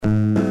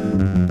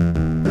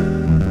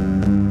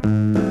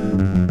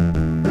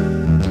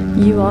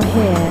You are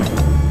here.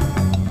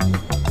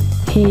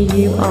 Here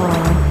you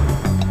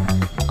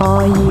are.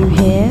 Are you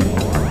here?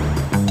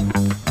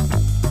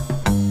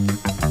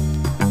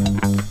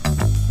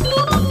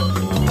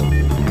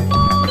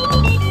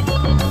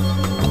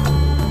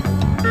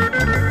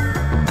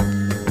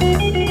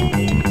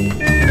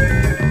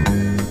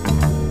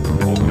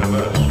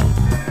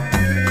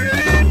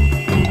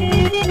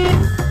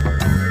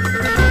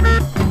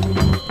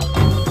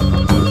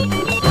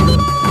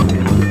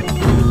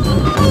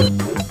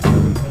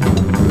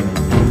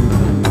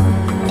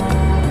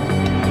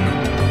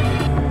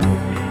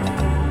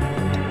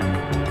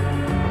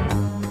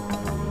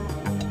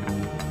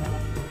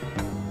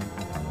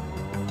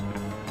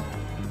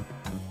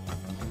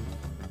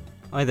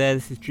 Hi there,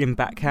 this is Jim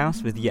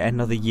Backhouse with yet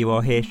another You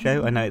Are Here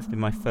show. I know it's been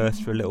my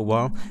first for a little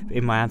while, but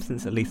in my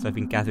absence at least I've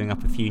been gathering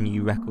up a few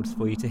new records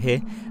for you to hear.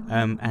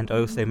 And I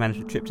also managed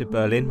a trip to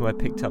Berlin where I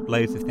picked up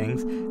loads of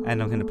things,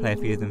 and I'm going to play a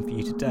few of them for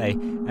you today.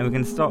 And we're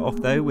going to start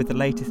off though with the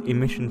latest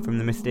emission from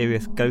the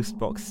mysterious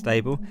Ghostbox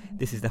stable.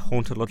 This is the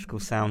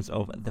hauntological sounds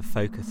of The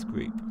Focus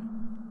Group.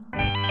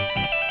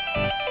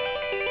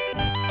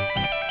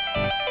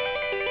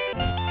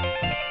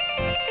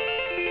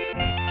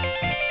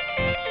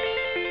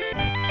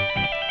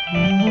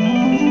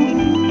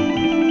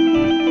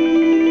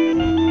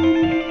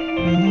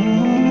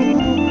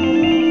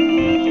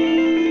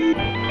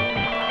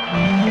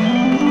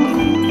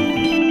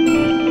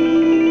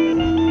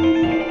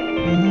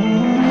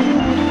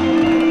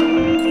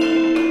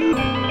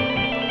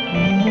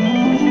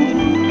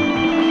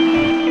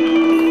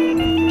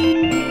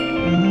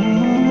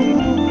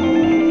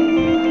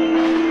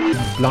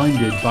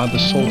 Blinded by the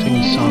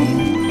salting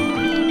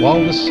sun,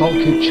 while the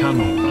sulky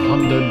channel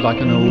thundered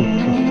like an old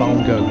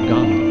Trafalgar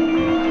gun.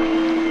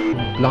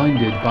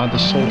 Blinded by the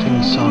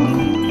salting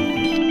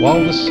sun,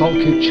 while the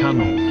sulky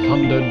channel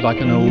thundered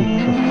like an old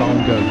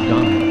Trafalgar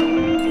gun.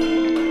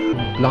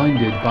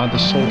 Blinded by the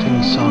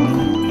salting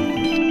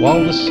sun,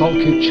 while the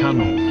sulky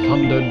channel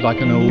thundered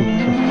like an old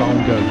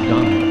Trafalgar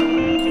gun.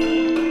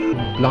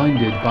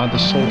 Blinded by the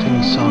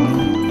salting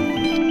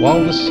sun,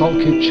 while the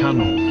sulky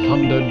channel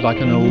thundered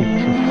like an old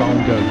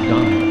Trafalgar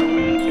gun.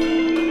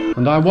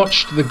 And I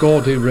watched the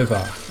gaudy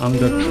river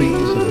under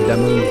trees of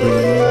lemon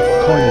green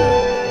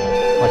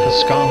coiling like a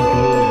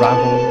scoundrel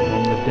ravel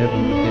on the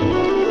Devon hill.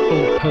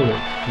 Crystal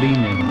poet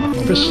leaning,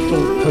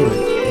 crystal poet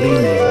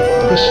leaning,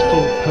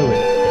 crystal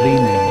poet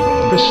leaning,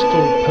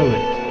 crystal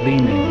poet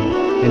leaning.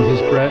 In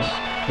his breast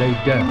lay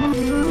death,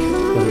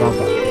 the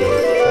lover,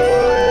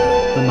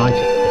 the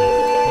nightingale.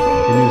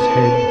 In his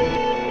head,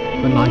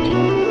 the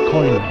nightingale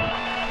coiling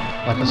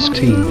like a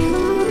steam,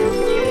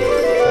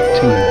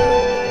 team.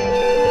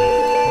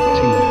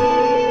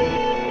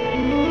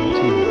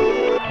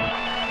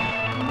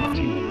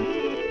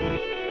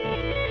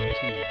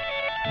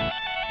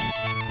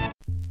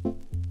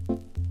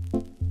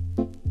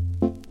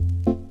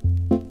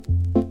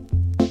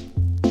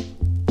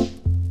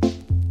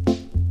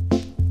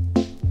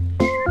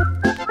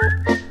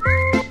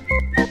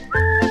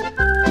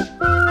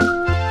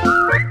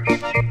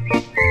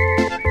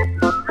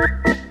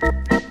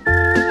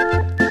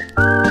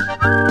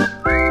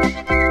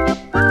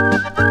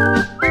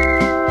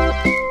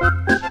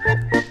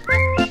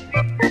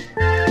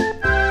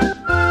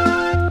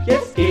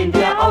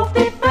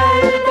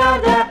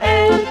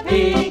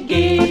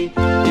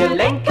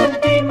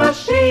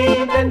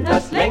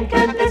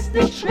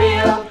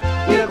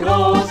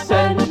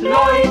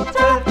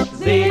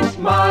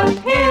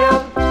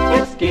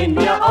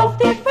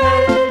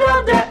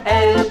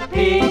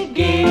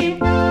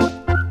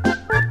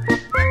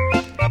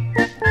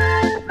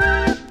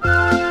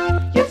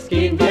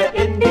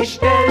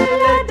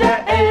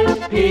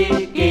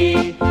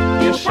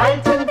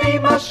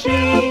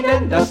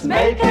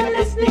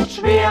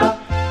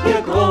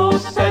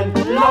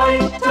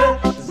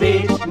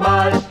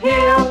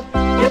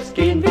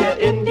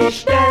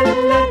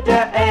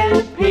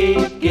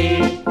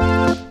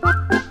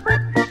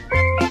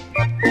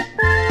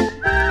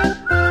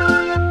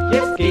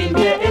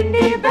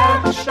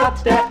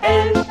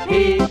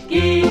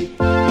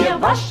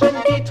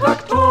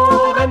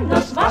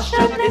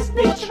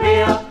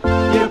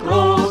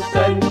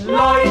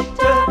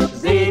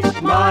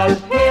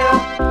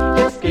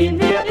 Jetzt gehen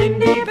wir in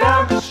die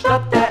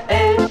Werkstatt der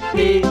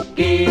LPG.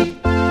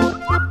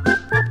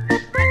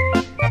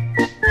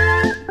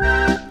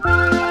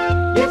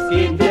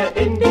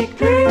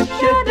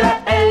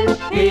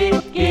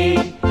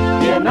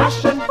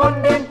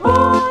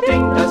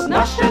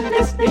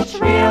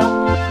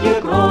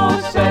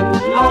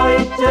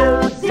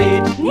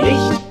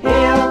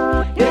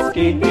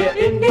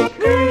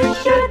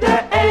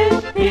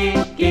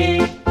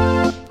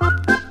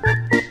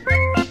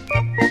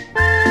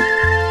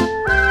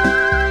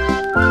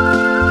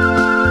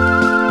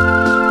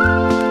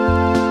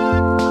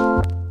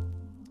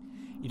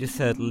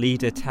 heard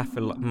Lieder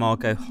Tafel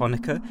Margot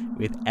Honecker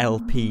with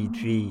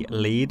LPG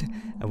Lead,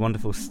 a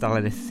wonderful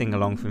Stalinist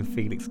sing-along from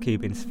Felix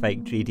Kubin's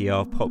fake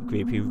GDR pop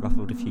group who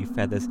ruffled a few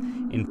feathers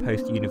in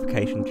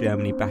post-unification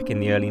Germany back in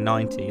the early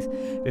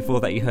 90s.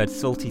 Before that you heard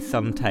Salty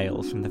Sun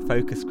Tales from the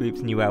Focus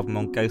Group's new album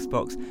on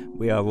Ghostbox,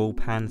 We Are All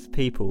Pan's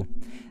People.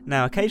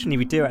 Now, occasionally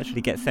we do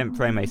actually get sent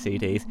promo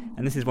CDs,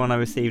 and this is one I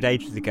received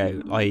ages ago,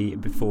 i.e.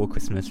 before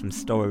Christmas, from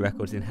Storrow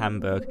Records in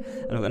Hamburg,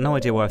 and I've got no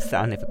idea why I've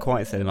sat on it for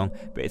quite so long,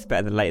 but it's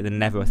better than later than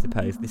never, I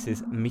suppose. This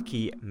is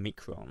Mickey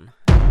Micron.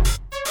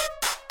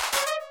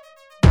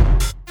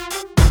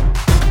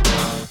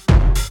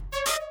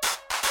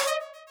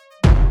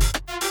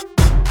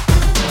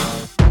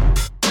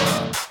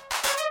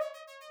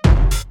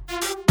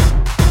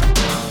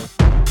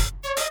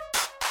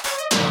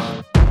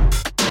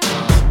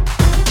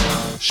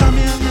 Schau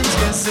mir ins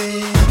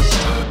Gesicht,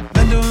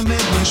 wenn du mit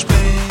mir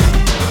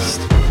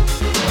sprichst.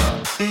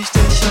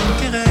 Richtig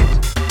und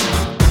direkt,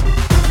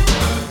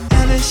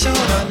 ehrlich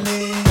oder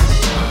nicht,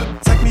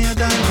 zeig mir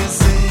dein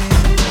Gesicht.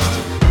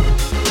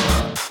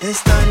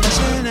 Ist dein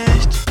Lächeln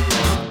echt?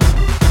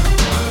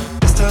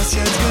 Ist das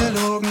jetzt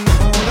gelogen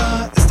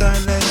oder ist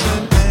dein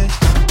Lächeln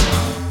echt?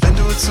 Wenn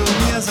du zu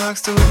mir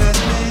sagst, du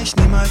lässt mich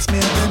niemals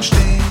mehr im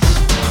Stich,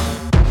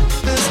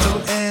 bist du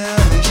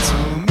ehrlich zu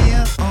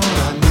mir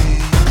oder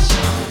nicht?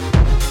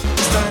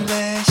 Ist dein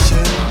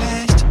Lächeln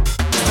echt?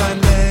 Ist dein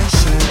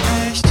Lächeln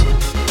echt?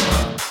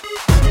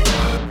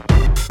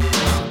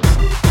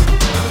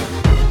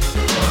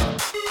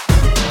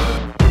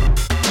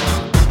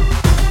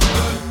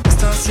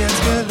 Ist das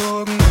jetzt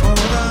gelogen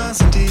oder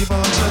sind die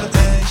Worte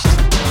echt?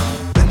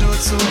 Wenn du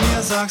zu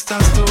mir sagst,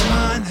 dass du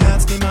mein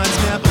Herz niemals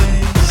mehr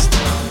brichst,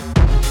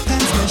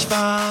 wenn's nicht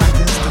wahr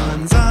ist,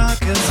 dann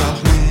sag es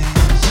auch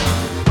nicht.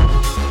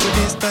 Du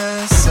gehst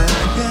besser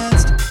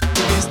jetzt,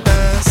 du gehst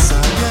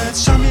besser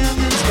jetzt. Schau mir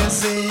ins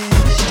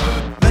Gesicht,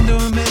 wenn du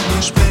mit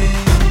mir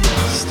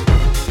sprichst.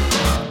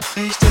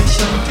 Richtig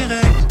und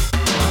direkt,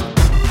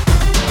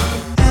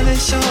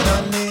 ehrlich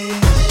oder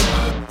nicht,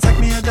 zeig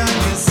mir dein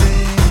Gesicht.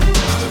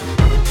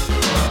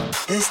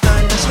 Ist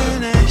dein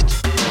Lächeln echt?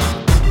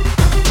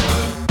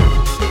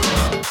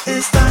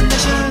 Ist dein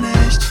Lächeln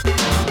echt?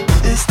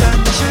 Ist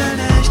dein Lächeln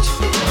echt?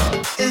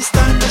 Ist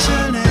dein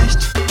Lächeln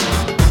echt?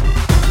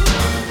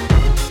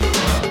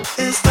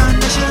 Ist dein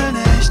Lächeln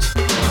echt?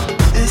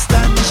 Ist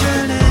dein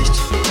Lächeln echt?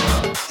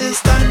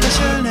 Ist dein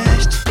Lächeln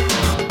echt?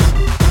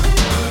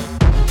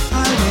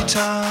 All die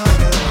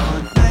Tage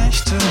und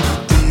Nächte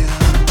mit dir,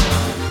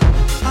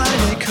 all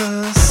die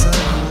Küsse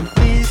und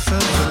Briefe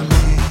für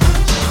mich,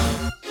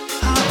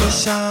 hab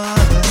ich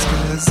alles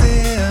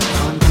gesehen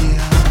von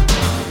dir.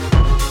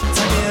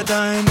 Zeig mir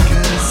dein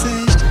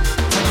Gesicht,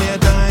 zeig mir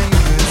dein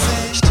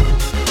Gesicht.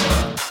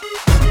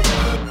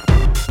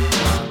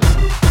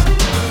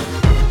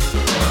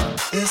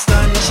 Ist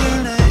dein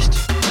Lächeln echt?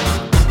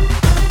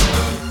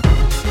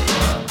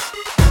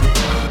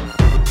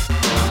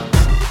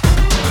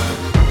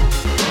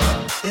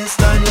 Ist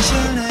dein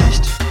Lächeln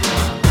echt?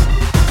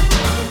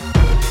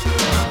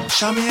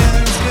 Schau mir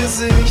ins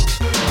Gesicht.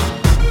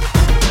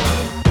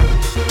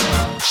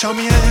 Schau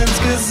mir ins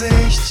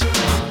Gesicht.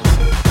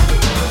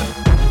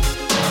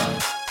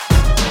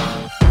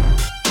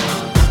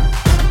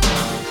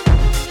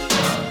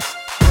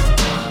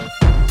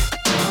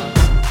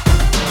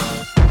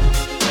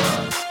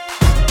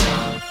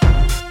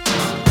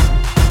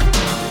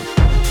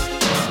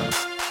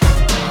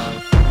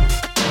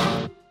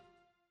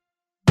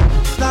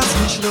 Lass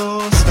mich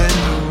los, wenn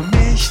du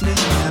mich nicht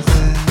mehr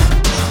willst.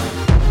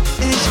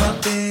 Ich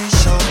hab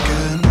dich oft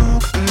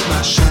genug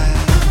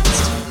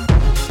überschätzt.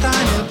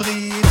 Deine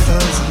Briefe,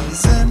 sie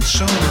sind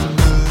schon im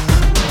Müll.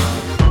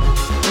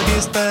 Du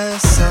gehst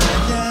besser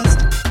jetzt,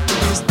 du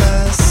gehst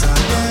besser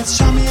jetzt.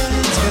 Schau mir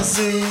ins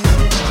Gesicht,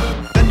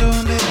 wenn du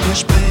mit mir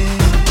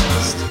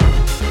sprichst.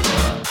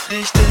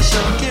 Richtig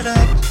und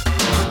direkt,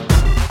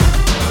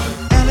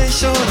 ehrlich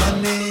oder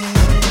nicht,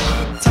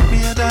 zeig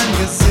mir dein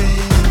Gesicht.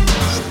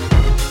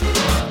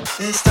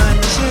 Ist dein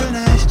Lächeln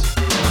echt?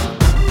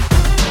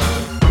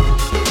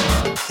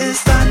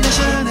 Ist dein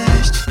Lächeln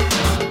echt?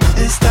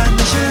 Ist dein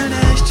Lächeln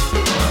echt?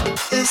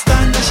 Ist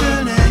dein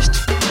Lächeln echt?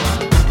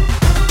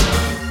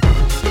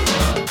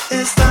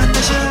 Ist dein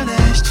Lächeln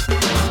echt?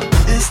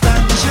 Ist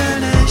dein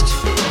Lächeln echt?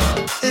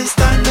 Ist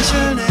dein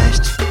Lächeln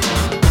echt?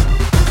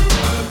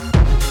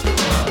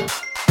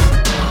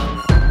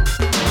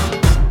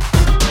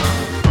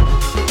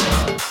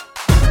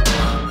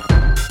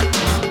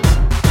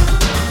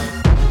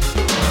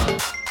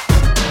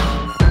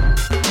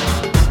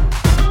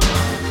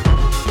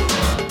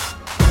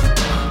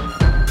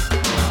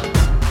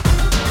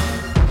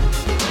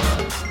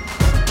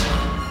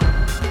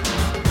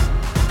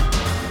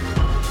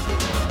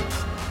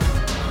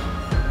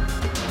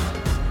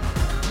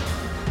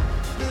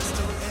 Bist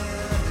du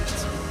ehrlich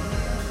zu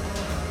mir?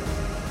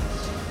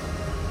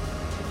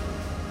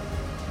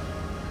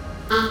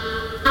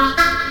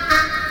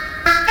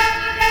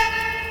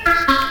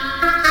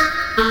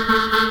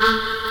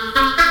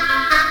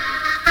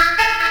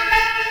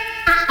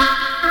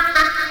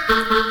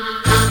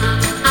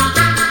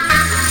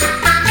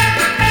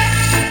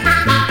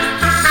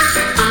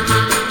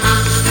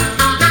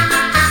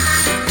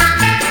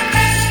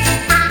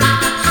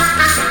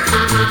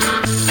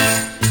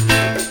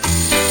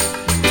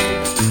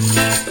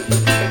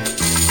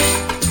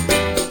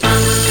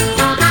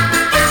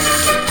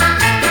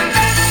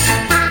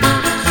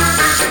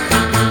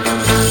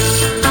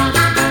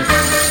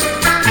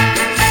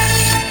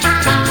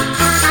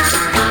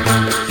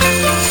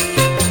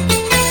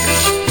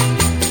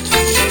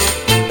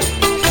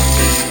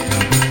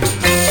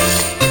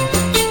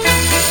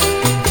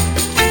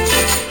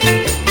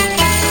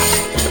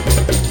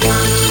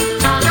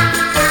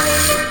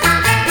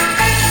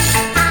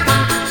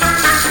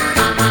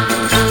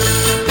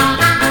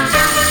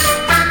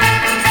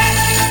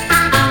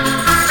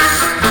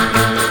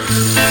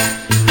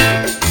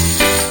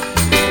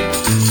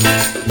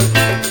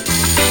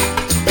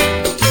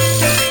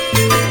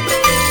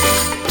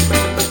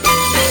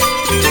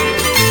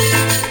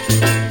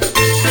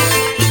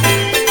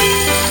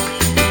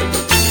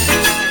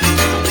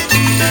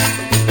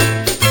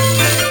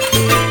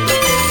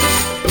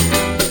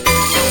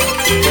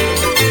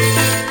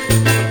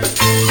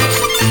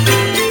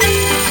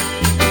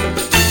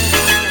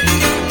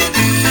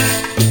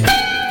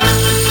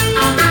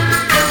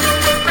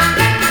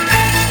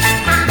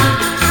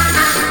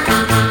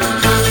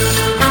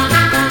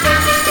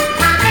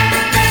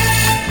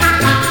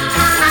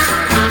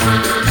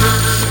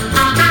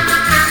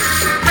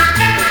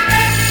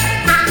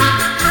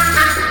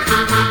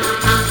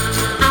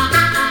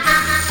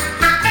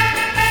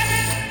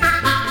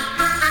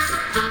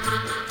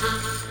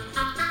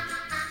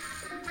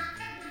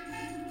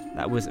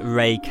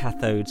 A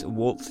Cathode's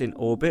Waltz in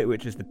Orbit,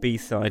 which was the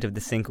B-side of the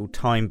single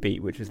Time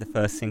Beat, which was the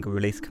first single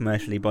released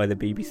commercially by the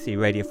BBC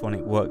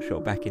Radiophonic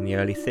Workshop back in the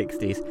early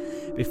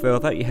 60s. Before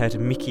that, you heard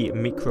Mickey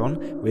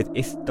Micron with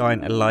Ist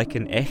dein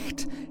Leichen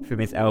echt from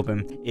his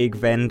album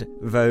Ich wend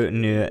wo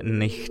nur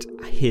nicht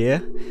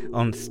hier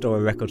on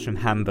Story Records from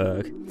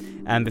Hamburg.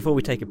 And before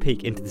we take a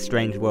peek into the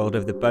strange world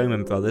of the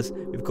Bowman Brothers,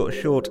 we've got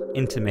a short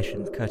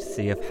intermission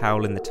courtesy of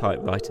Howlin' the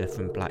Typewriter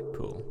from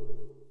Blackpool.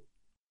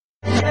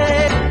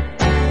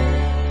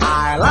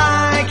 I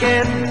like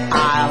it,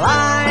 I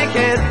like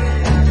it.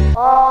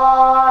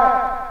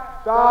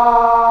 I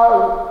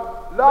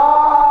don't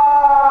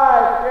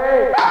like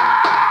it.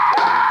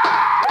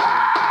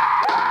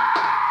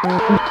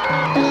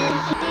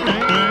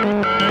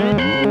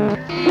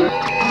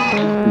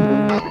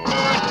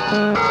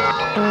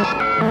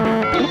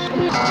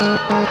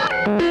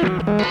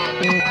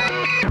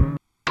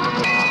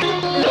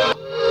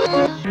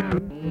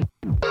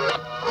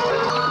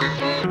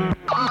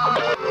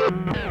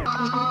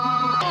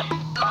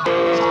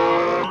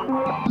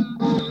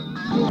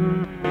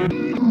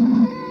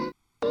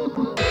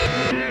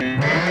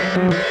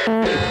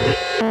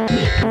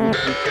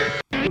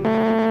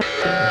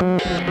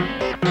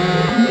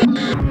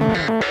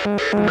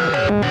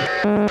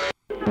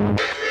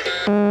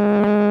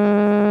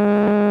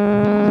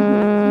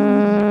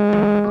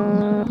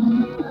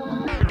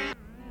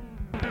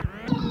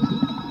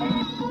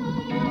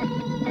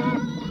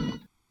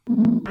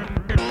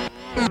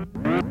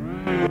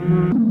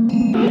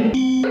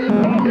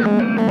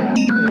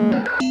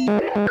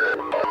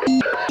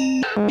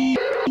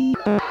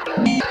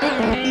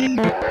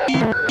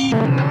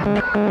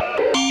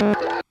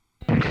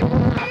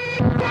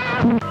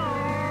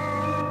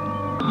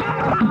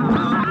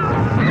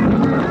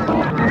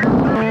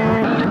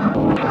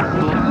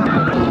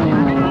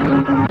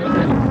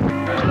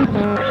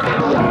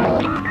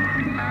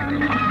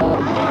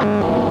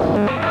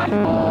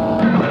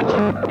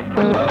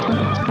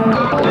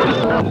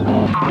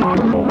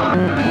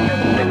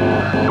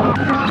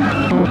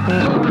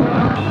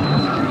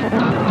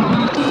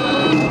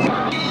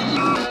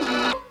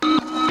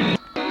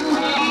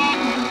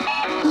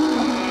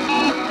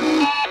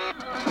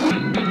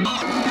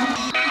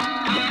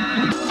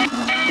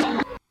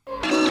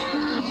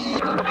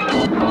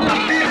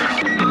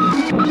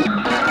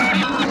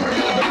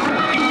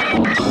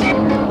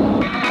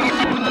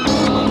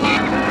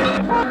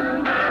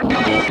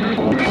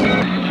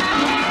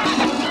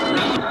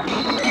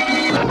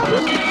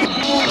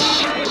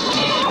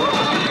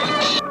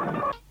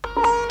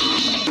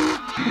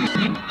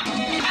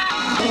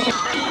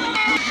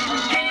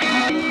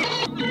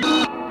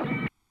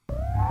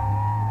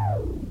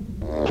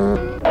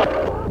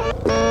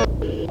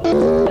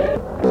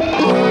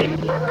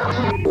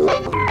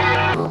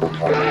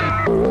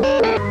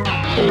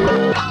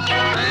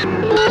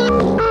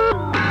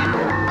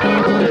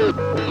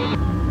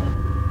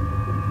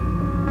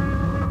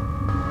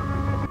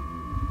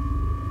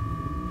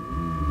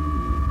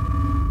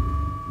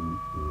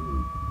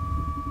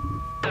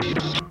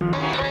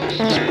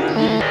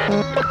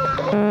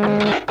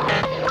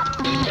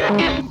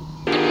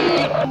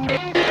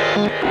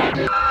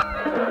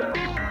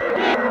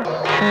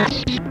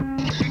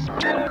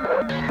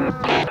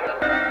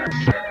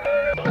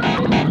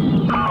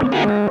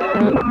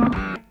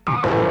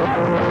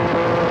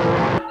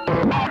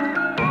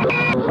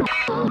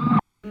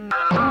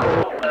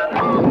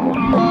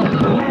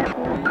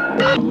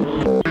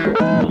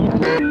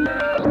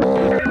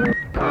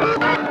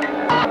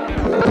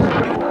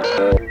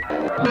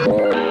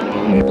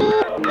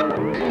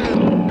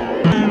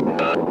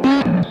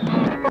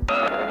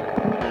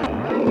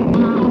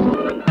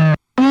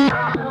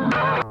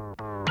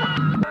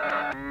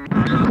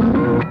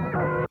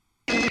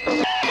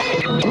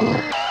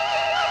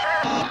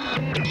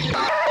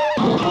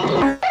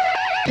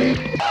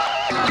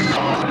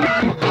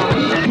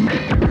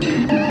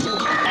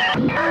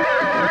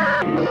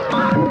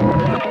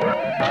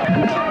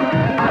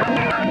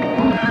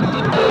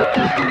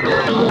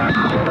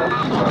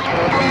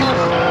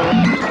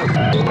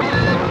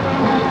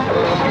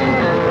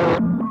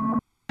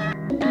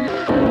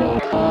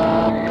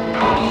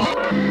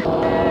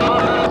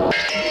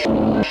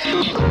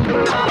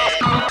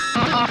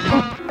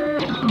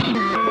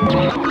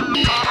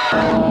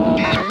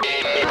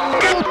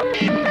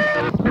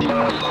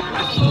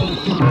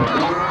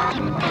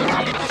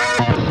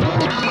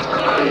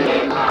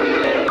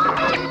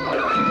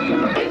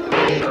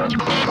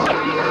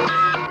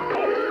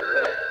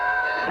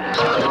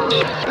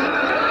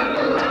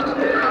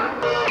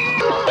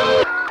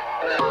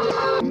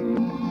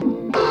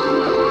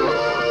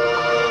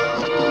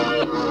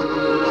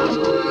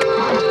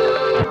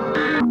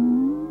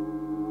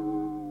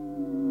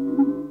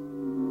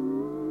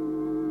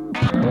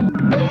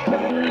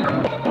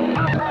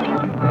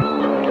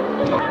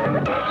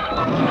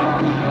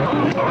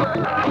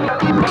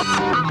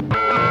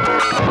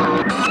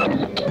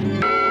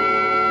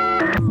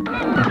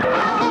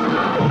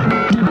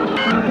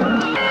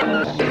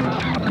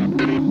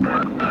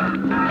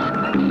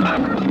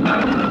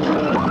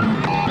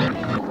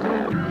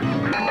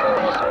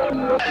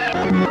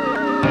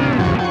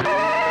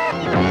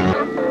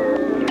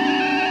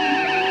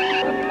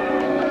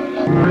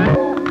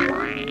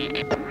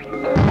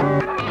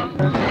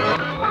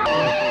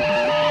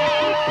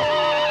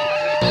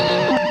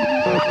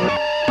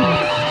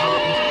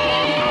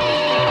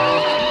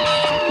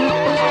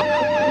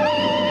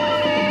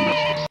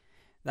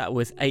 That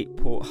was 8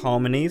 Port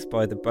Harmonies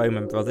by the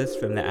Bowman Brothers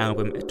from their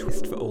album A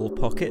Twist for All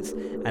Pockets,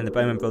 and the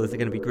Bowman Brothers are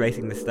going to be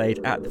gracing the stage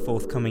at the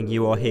forthcoming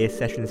You Are Here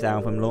Sessions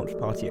album launch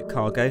party at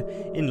Cargo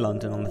in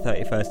London on the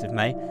 31st of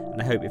May, and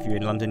I hope if you're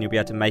in London you'll be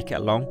able to make it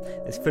along.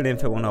 There's full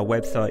info on our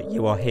website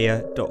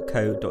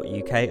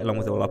youarehere.co.uk along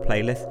with all our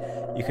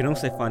playlists. You can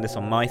also find us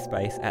on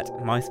MySpace at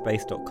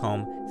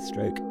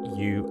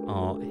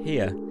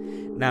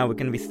myspace.com/youarehere. Now we're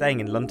going to be staying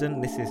in London.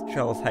 This is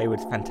Charles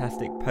Hayward's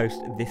fantastic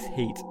post This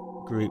Heat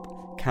group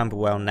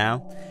Camberwell Now,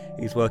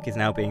 whose work is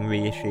now being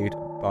reissued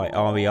by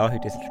RER, who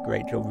did such a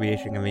great job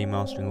reissuing and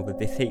remastering all the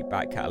This Heat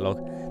back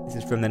catalogue. This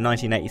is from the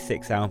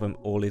 1986 album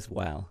All Is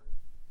Well.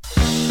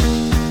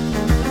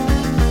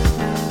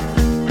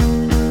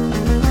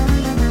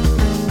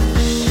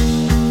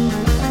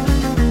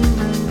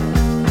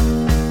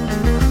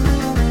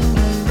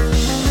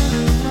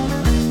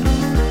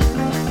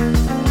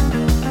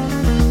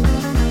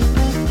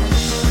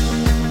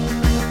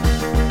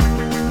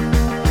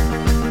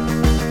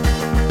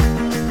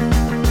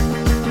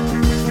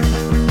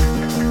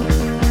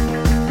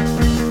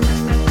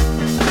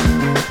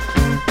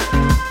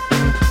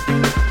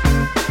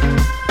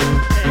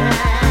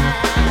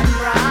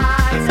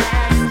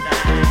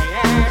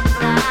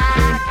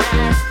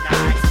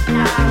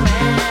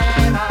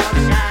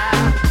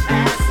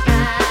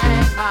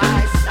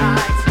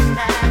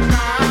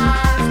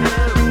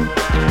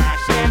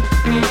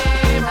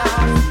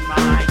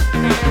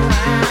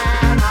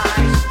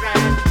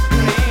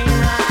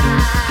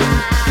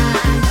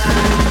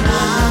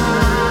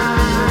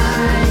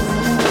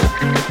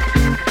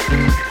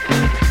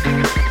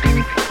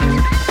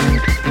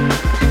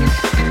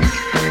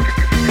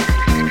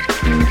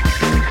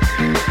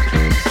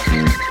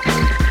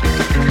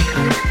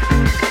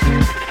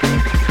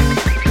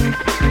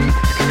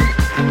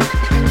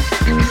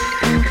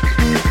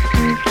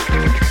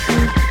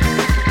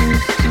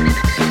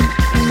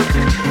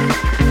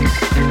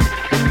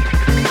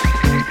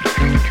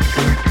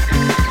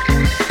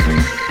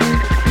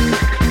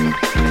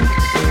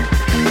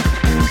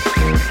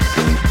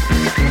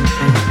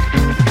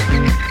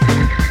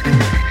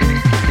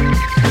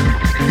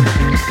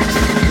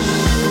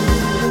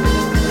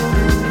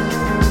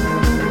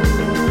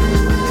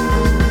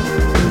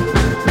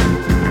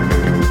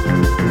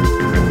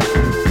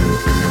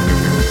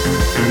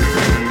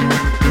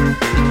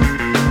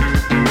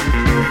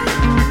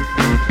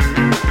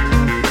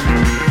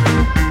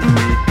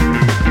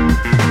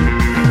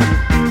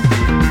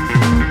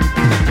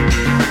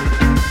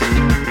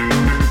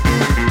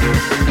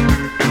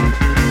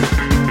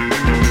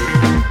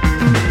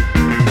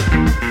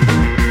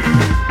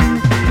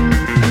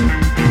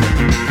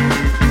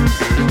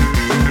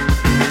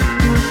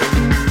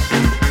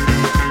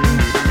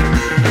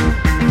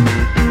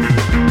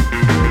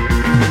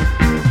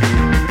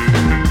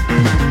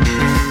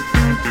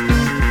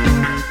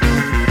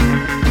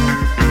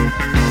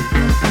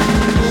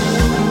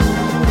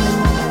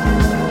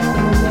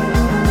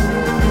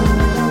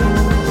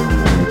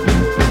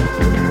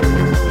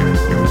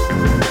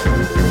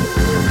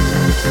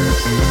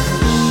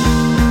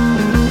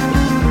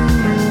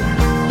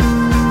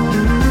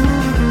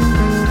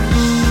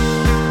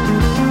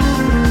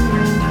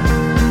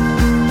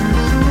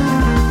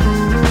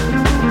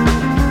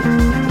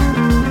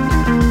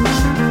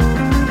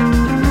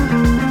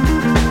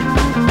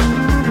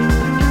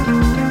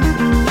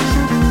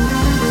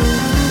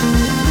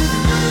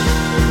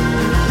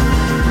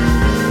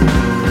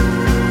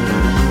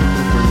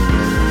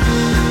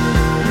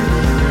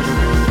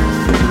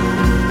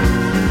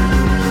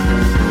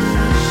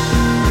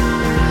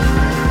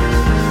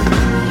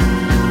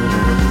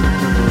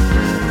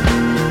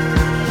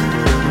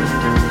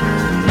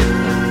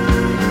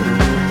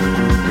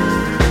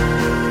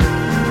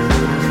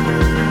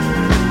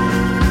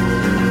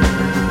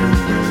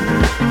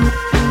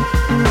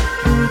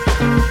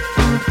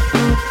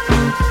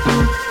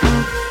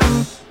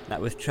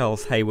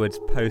 Charles Hayward's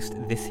post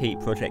This Heat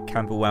project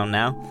Camberwell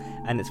Now,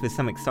 and it's with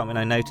some excitement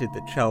I noted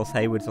that Charles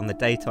Hayward's on the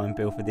daytime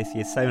bill for this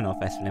year's Sonar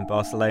Festival in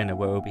Barcelona,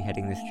 where we'll be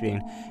heading this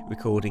June,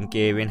 recording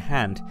gear in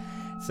hand.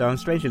 So I'm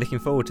strangely looking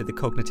forward to the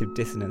cognitive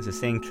dissonance of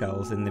seeing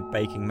Charles in the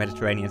baking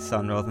Mediterranean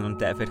sun rather than on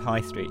Deptford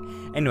High Street.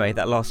 Anyway,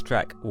 that last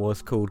track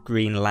was called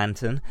Green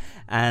Lantern,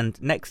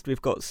 and next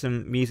we've got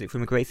some music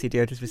from a great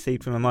CD I just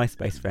received from a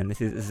MySpace friend.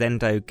 This is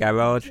Zendo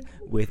Garage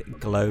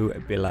with Glow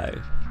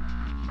Below.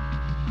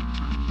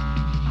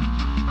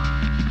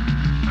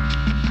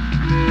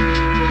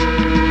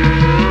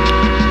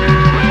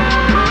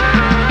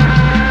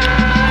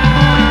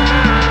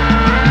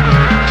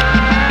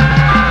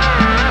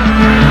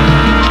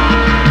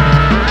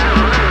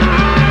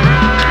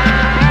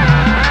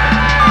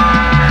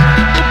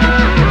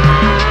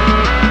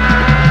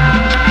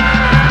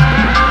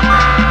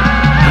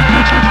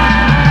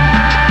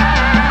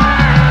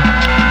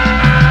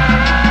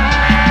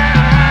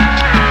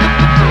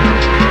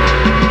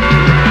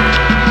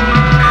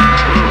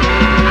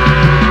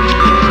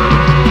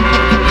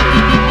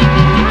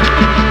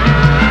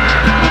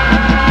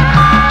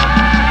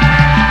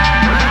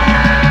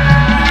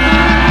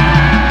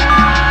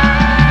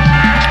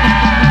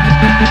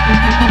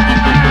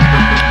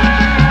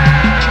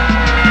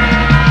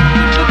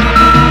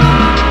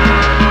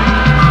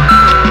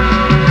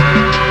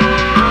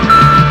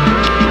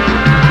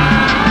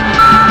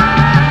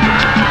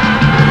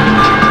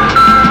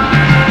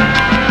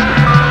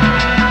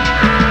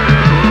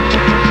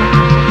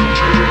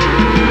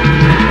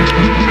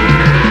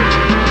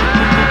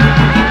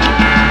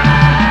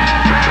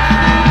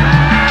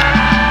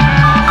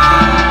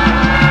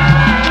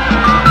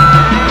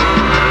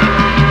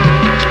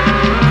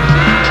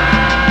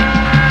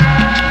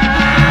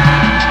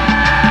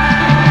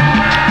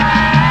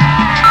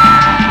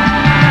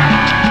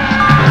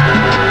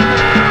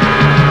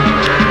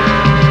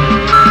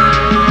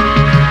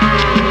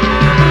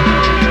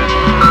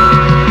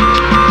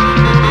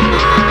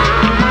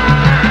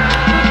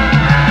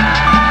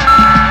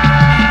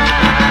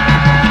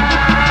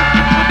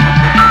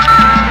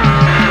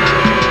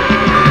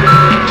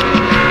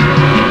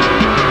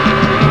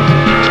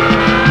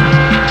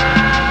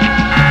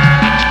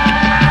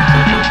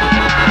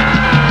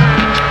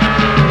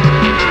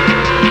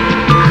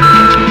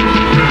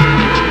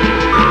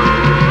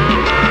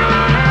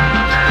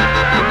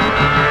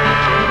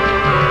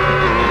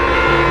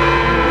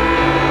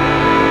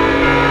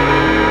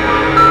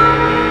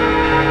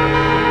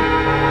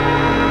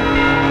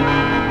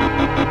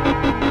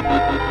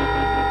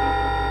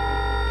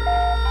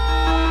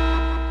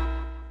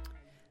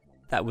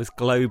 was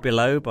Glow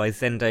Below by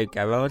Zendo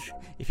Garage.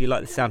 If you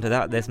like the sound of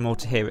that, there's more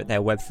to hear at their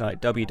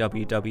website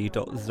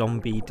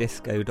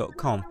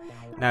www.zombiedisco.com.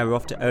 Now we're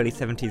off to early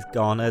 70s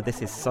Ghana.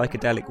 This is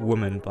Psychedelic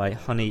Woman by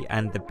Honey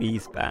and the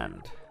Bees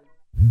Band.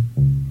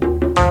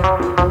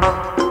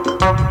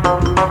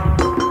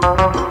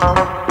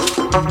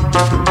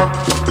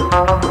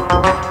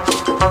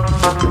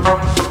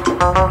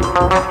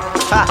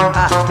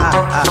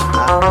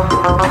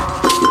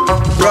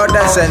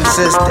 Brothers and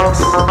sisters,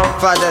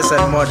 fathers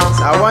and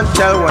mothers, I want to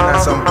tell one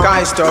some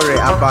kind story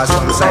about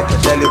some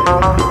psychedelic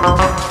woman.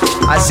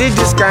 I see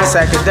this kind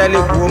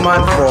psychedelic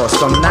woman for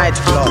some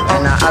nightclub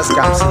and I ask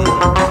her, say,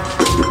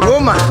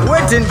 woman,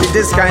 what be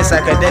this kind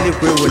psychedelic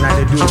way when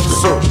I do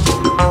so?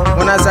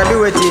 When I sabi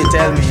what you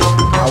tell me,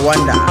 I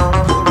wonder.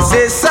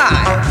 Say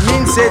side,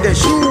 mean say the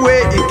shoe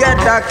way you get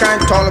that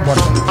kind tall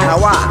bottom. Now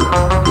what?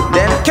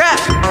 Then cap,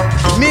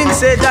 mean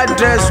say that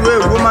dress way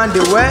woman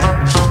they wear,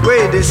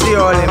 where they see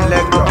all in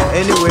lecture.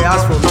 Anyway,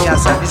 as for me,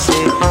 as I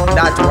say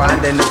that one,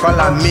 then they call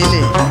her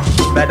mini.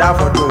 Better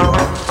for two.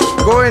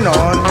 Going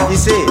on, he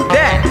say,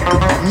 then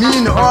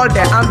mean all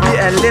the ambi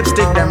and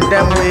lipstick them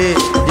way,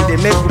 they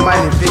make woman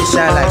in face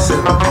shine like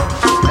silver.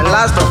 And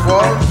last of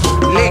all,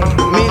 lick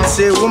means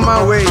say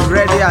woman way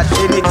ready at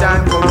any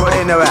time for go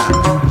anywhere.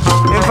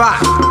 In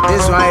fact,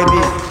 this one be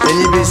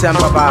any be some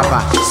papa.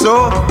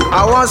 So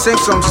I want to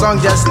sing some song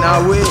just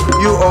now where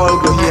you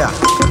all go here.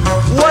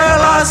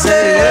 Well, I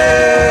say,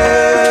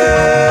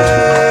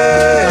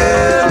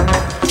 hey,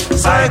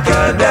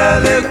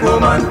 psychedelic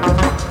woman.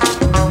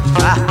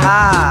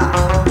 Aha,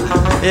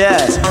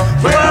 yes.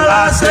 Well,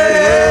 I say,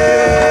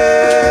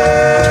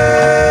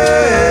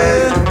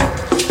 hey,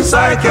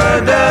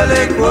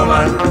 psychedelic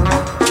woman.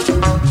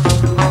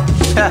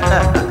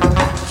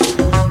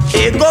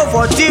 He go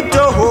for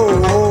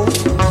tiptoe,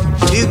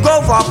 he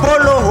go for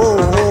polo,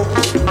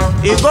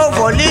 he go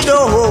for lido,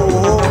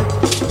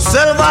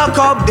 silver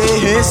cup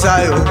they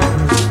inside.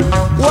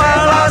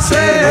 Well, I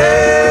say,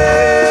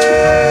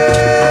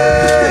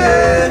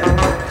 hey,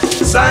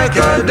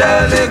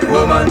 psychedelic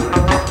woman.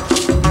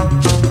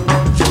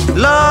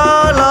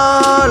 La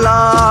la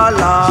la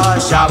la,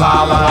 shabba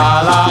la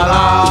la la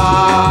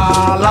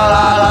la la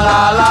la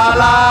la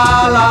la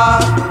la.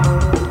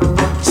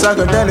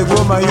 Psychedelic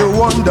woman, you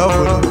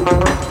wonderful.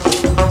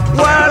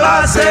 Well, I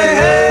say,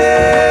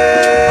 hey,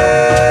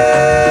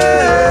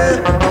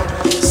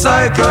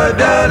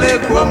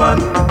 psychedelic woman.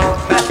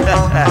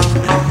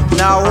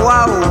 Now,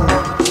 wow.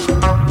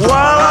 Well,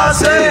 I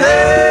say,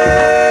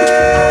 hey,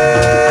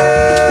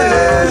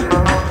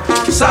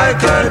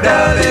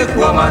 psychedelic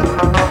woman.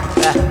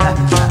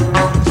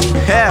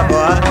 Hey,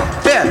 boy.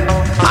 Hey,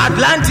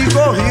 Atlantic,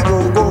 oh, he go.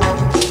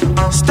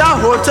 Star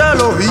Hotel,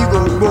 oh, he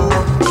go.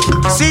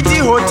 City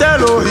Hotel,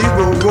 oh, he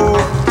go.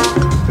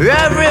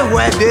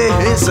 Everywhere they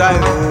inside,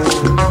 oh.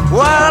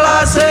 Well,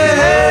 I say,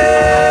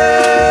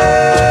 hey,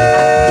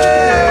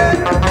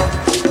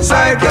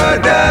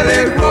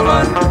 psychedelic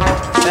woman.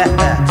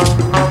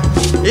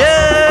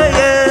 Yeah,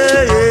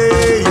 yeah,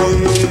 yeah,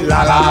 yeah. La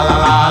la la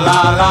la la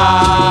la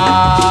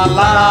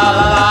la la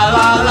la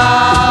la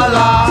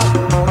la.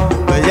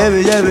 Yeah.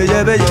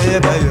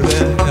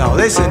 Now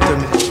listen to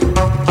me.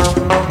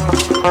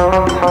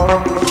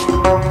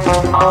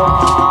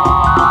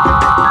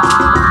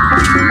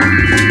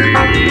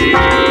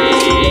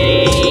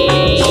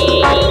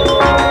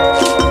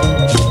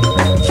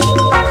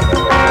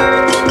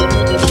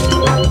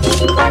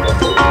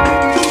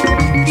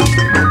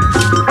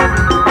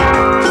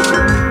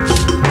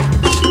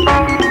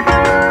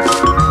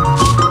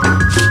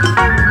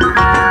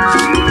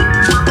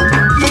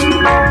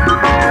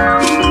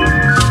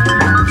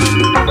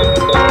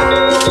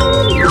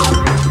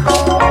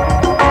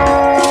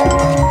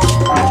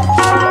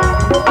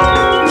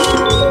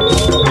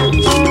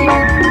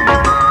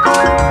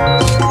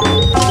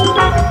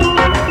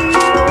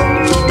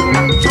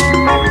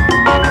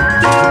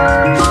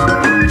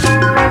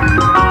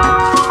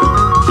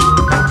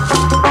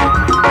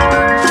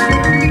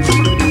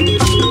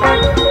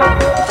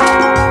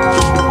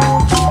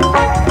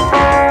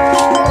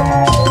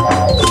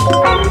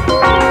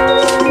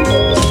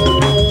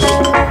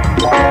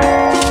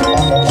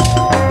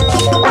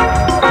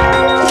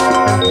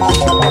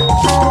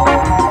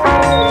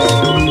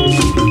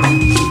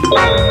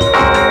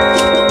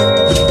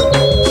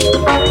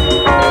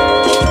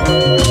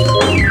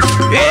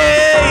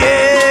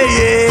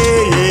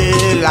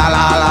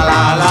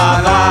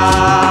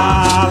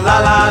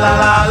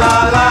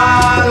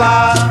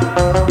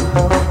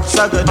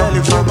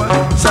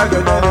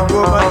 Psychedelic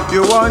woman,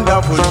 you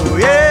wonderful,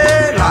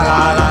 yeah. La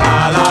la la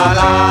la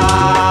la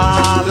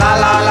la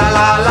la la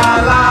la la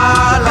la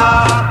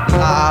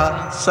la.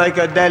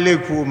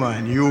 Psychedelic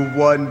woman, you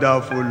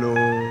wonderful.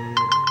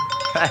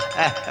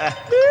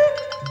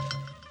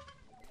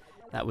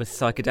 That was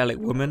Psychedelic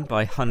Woman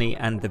by Honey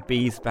and the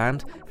Bees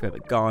Band from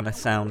Ghana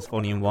Sounds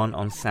Volume 1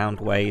 on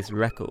Soundways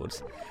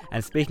Records.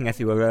 And speaking as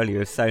you were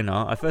earlier of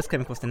Sonar, I first came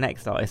across the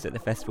next artist at the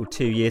festival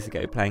 2 years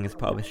ago, playing as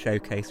part of a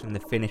showcase from the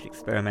Finnish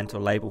experimental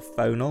label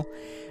Phonal,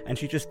 and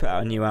she just put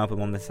out a new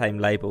album on the same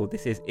label.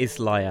 This is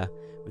Islaya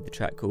with the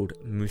track called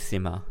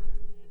Musima.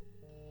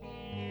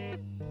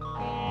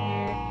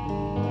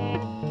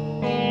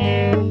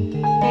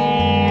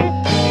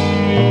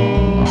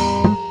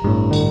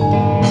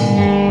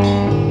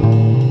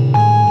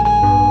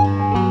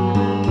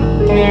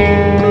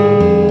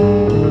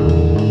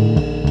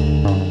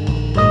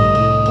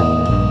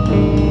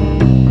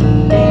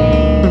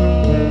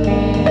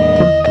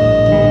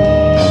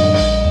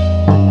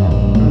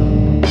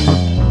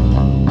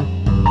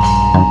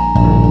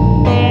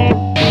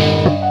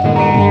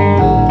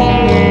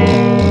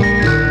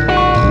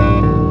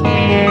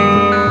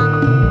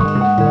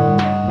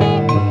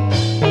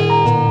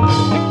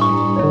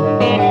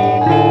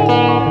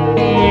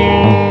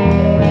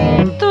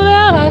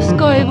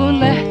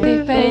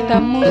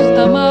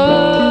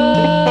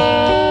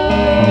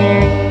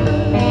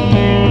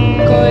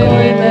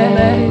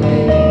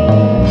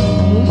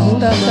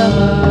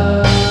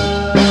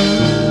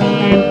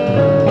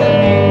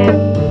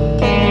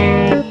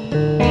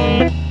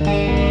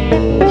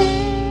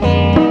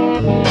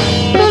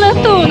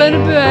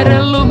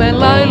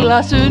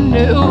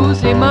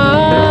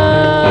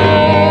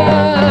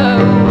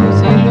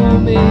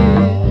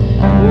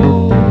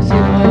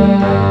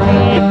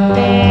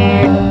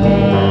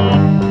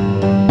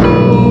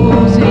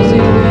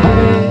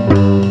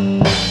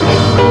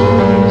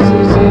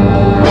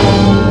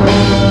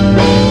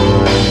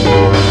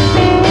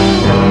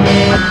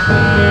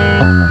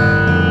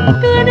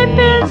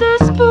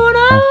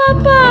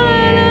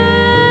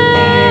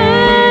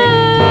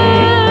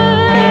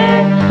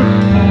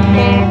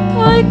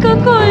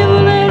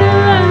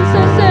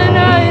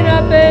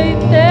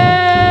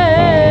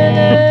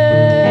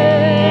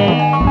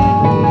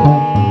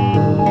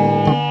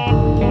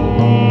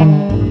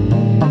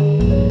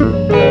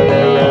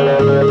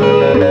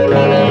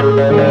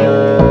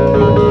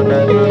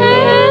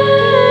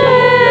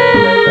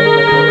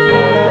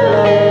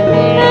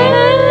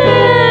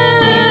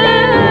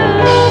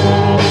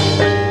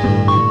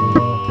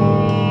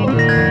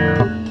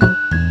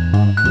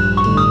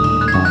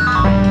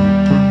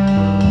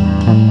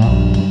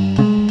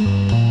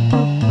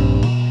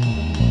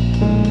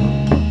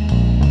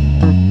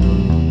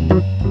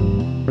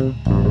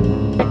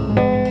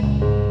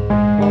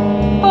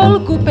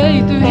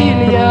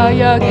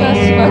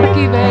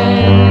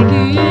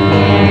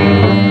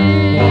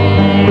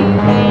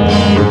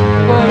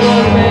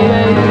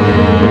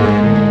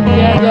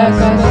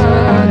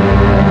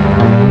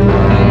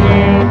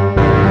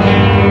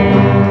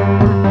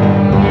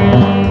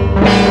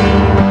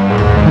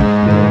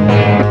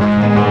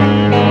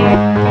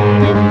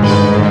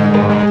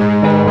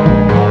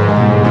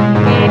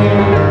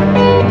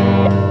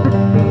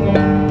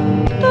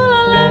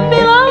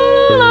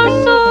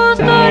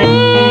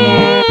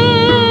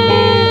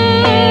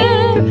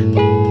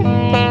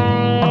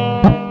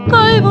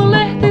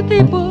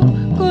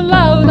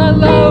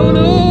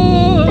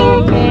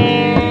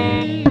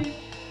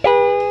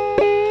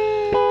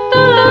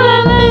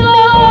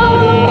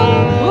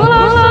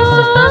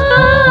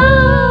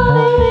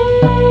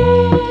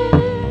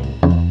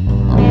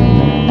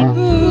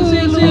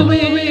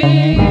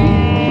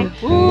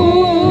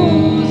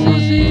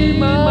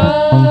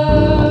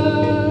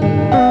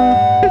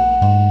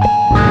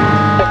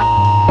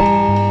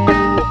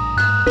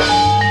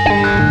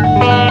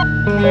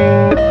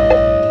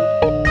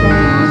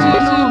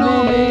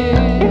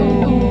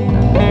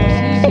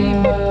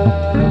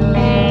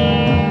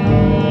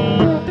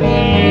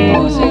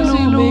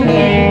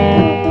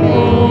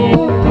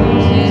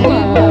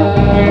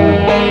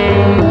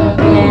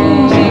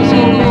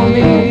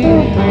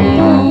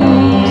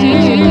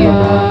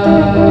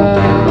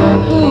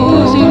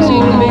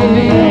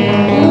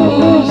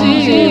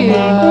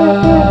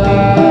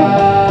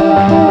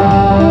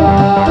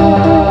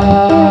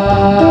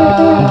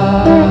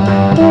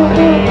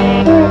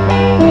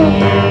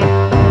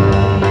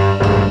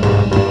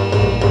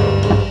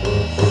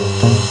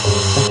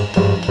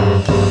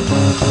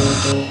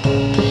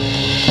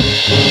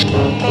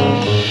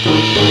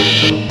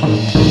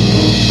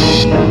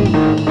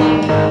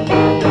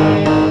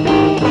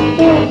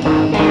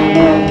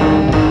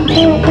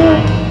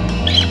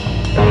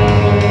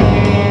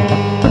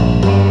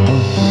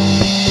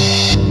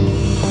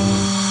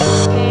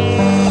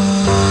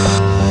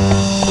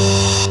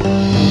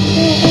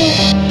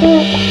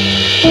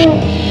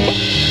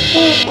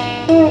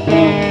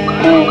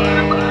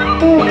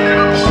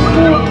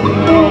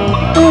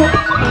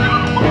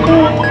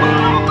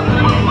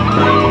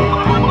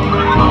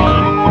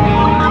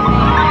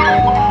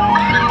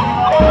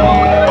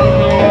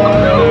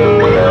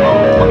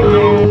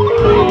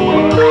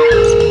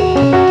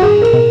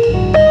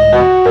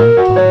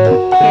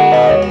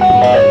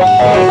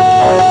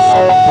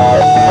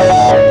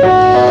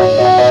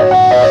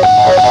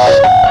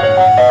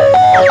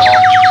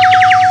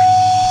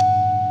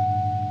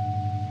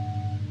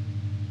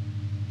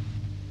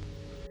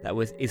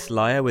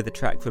 Islaya with a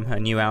track from her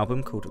new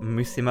album called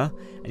Musima,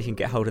 and you can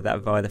get hold of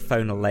that via the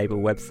Fonal label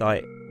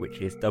website, which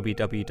is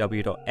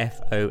www.fonal.com.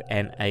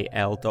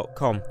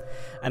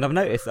 And I've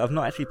noticed that I've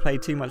not actually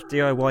played too much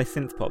DIY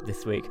synthpop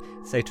this week,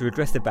 so to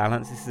redress the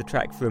balance, this is a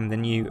track from the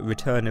new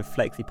Return of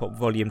Flexipop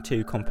Volume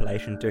 2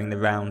 compilation doing the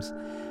rounds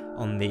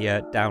on the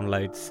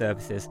download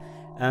services.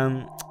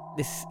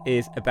 This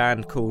is a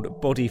band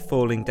called Body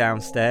Falling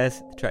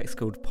Downstairs. The track's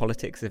called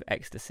Politics of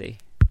Ecstasy.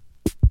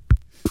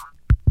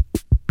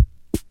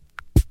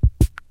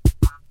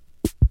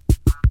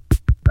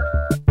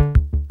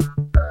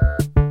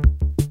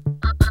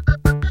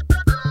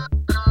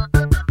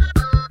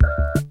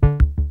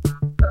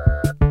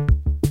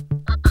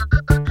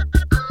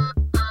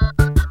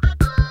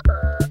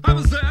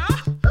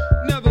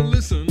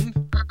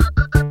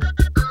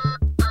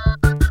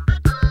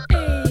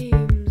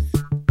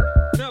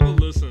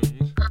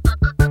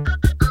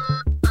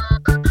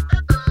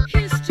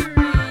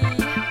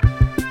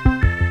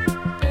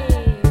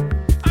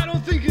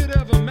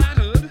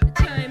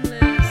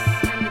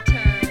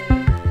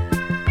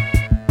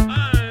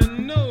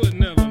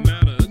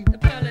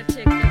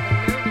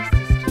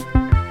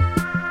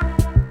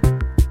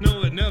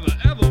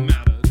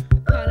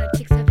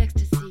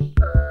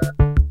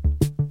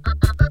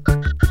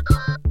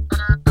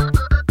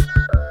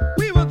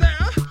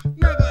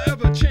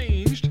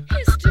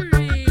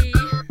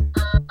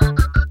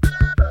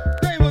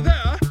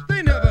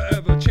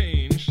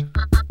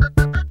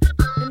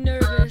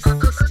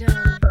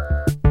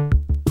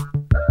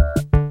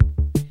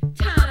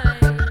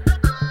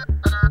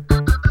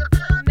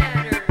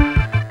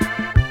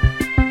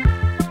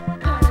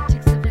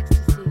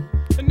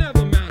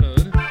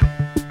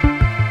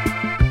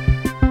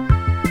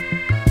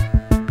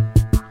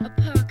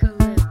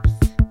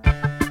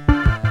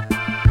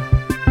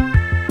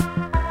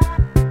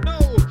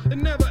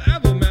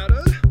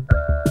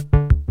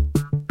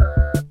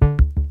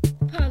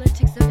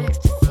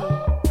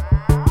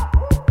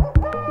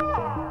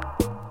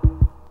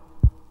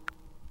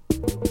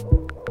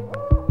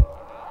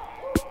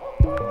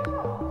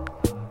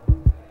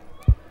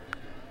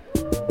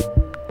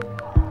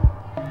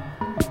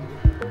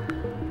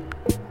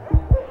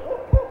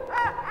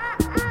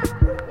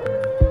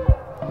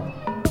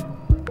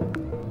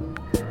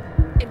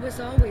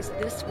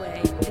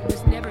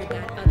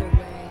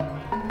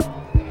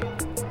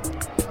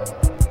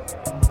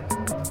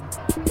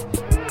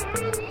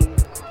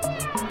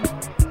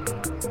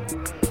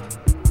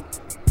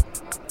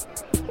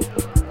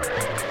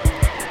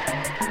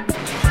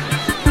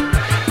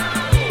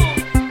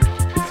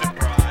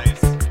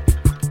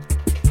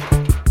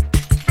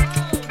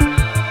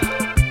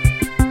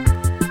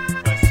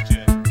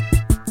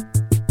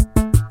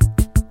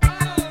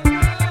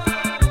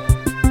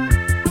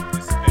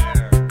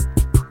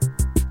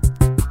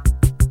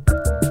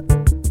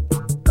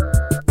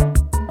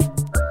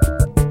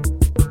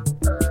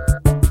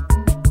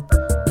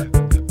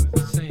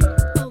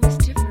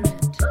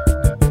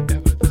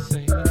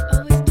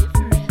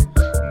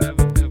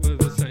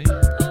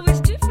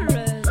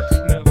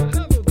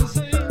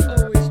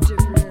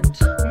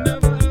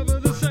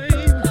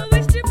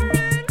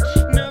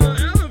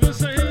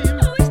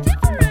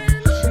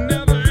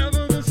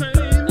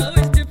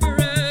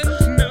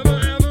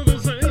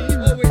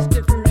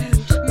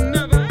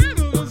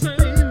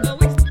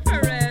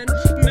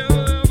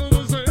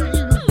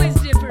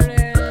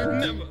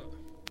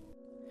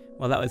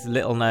 Well, that was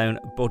little known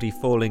Body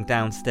Falling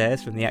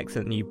Downstairs from the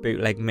excellent new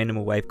bootleg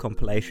minimal wave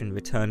compilation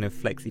Return of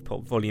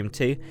Flexipop Volume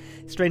 2.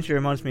 Strangely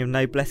reminds me of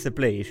Noblesse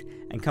Oblige,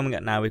 and coming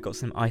up now we've got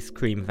some Ice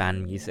Cream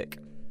Van music.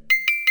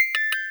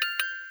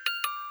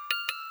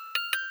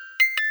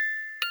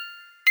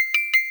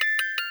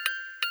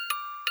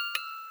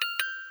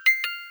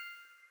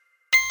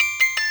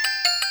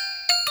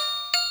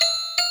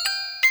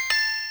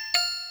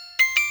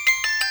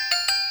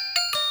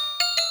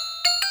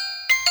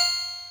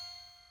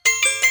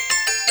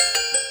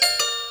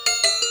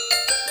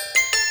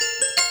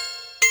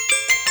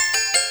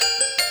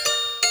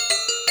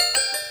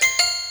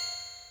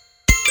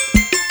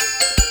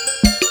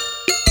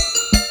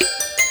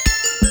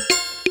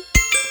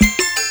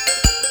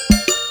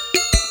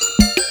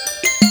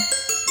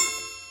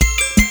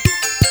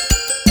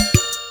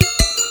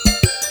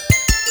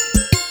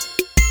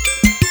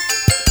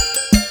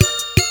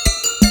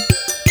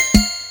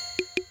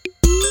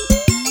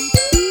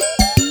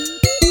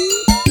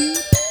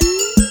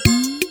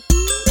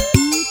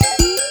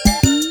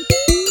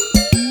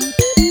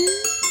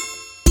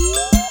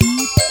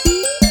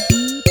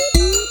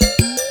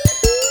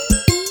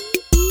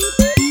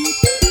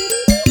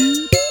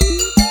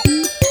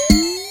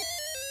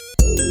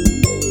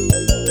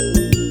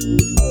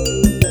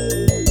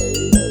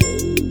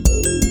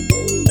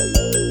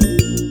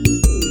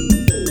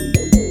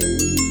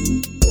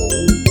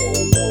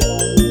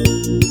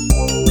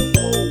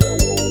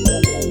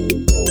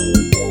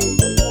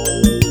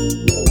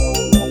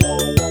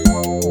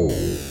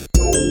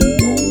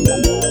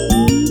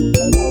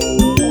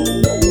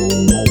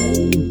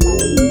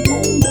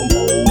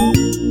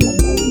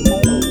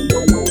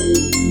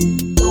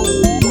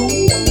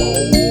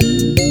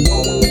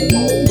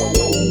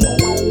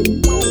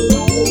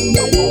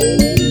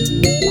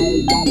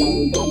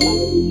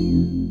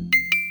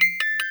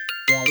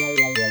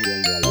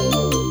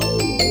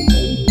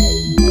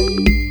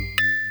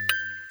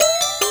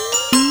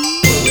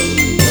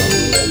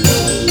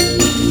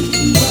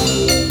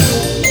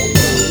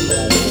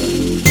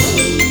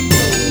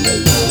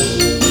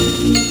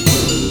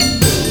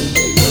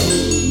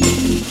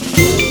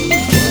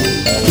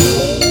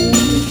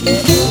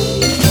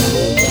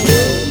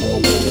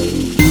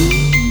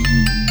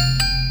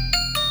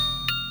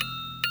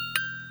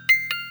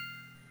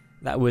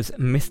 That was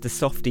Mr.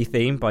 Softy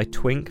Theme by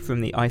Twink from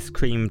the Ice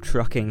Cream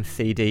Trucking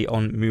CD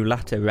on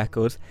Mulatta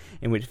Records,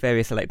 in which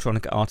various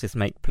electronica artists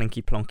make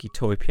plinky plonky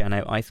toy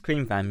piano ice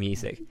cream van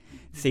music.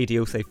 The CD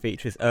also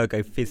features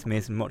Ergo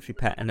Fizmiz, Mochi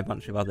Pet and a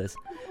bunch of others.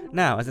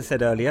 Now, as I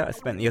said earlier, I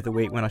spent the other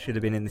week when I should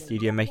have been in the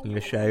studio making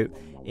a show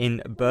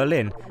in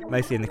Berlin,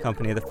 mostly in the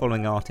company of the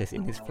following artist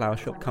in his Flower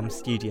Shop cum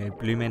studio,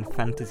 Blumen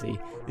Fantasy.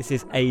 This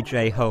is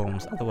AJ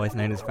Holmes, otherwise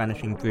known as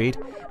Vanishing Breed,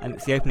 and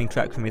it's the opening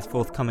track from his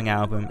forthcoming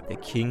album, The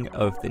King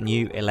of the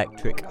New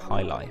Electric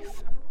High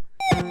Life.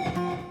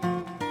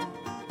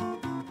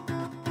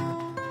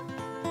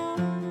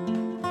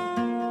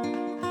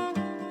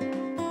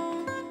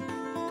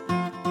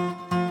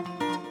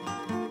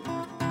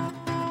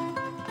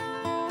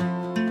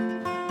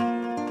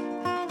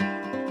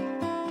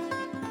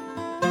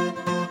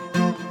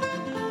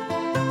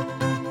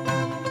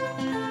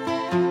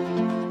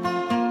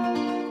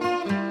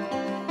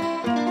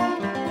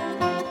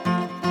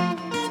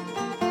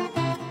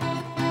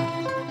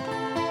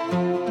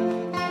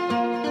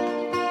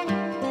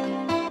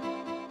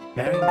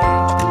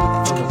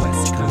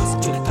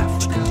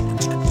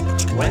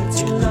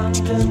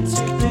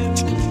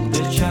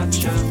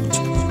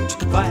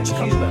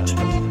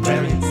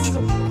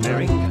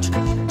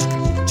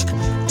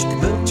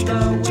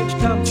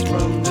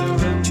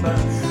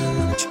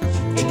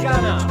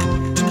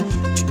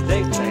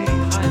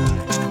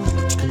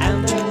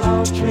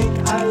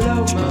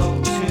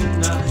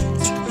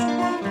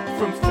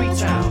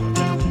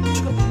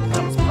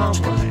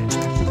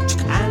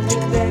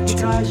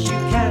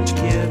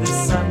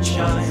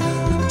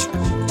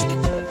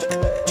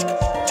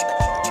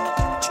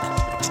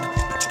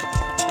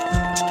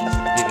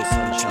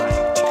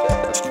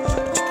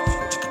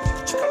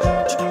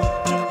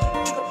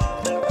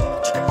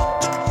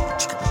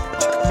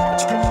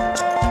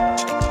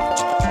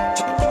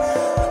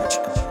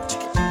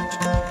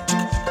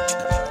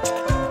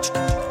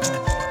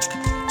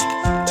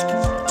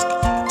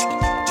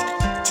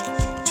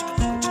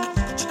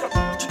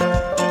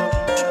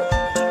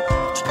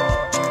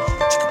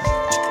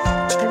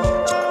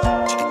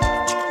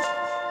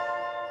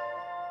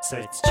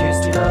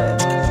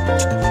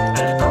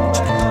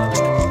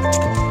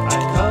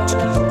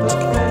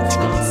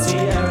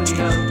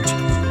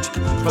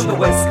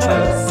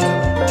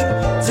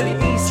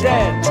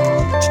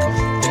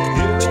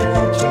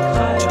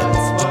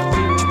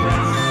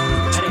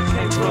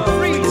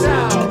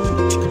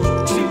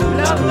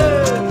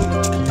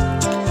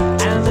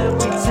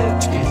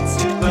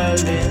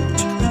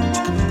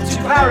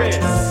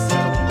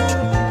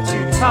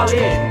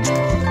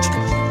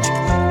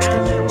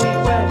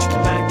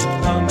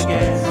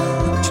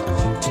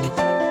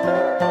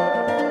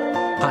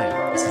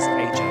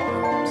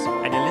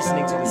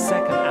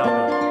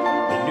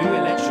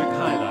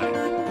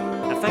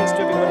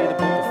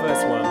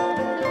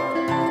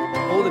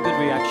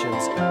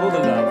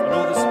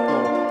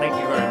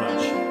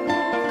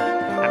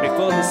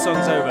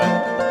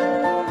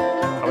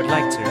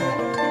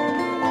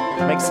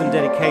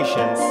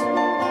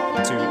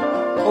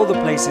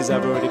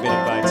 I've already been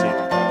invited.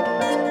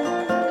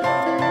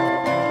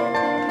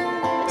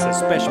 So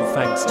special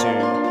thanks to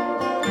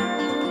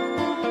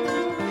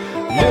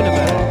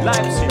Lüneburg,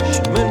 Leipzig,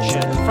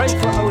 München,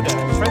 Frankfurt Oder,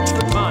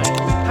 Frankfurt Main,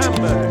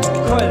 Hamburg,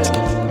 Köln,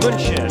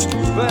 München,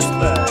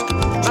 Würzburg,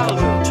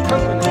 Malmö,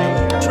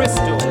 Copenhagen,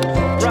 Bristol,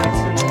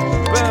 Brighton,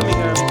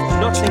 Birmingham,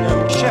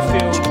 Nottingham,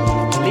 Sheffield,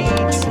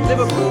 Leeds,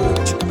 Liverpool,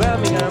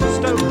 Birmingham,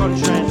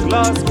 Stoke-on-Trent,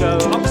 Glasgow,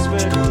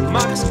 Oxford,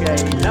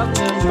 Marksgate,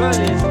 London,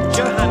 Berlin,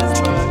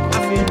 Johannesburg,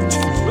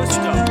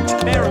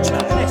 Rostock,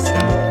 Nuremberg, Leicester,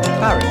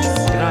 Paris,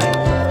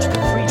 Gdańsk,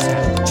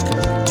 Freetown.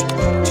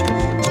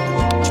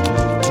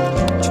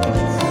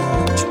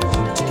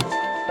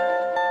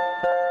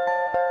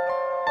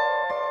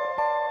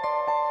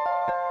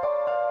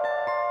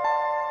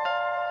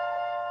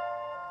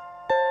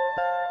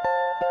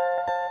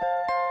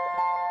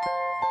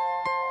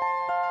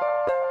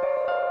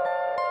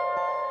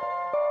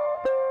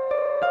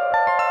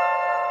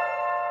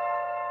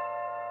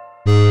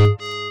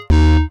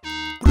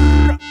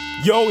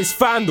 Yo, it's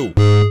Fandle.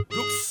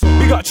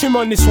 We got Trim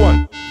on this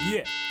one.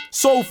 Yeah.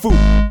 Soul Food,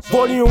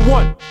 Volume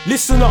 1.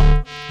 Listen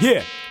up.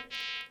 Yeah.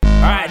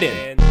 Alright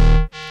then.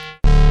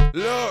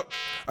 Look,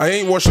 I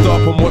ain't washed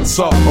up on what's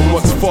up and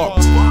what's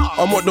fucked.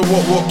 I'm what the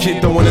what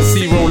kid don't wanna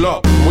see roll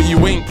up. What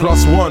you ain't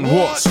 +1,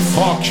 what's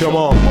fuck your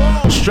mom.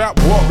 Strap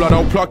what blood,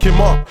 I'll pluck him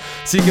up.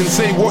 So you can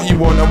say what you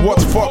want and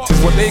what's fucked is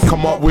what they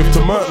come up with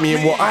to murk me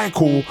in what I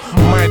call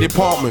my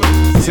department.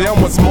 Say I'm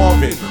what's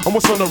Marvin, I'm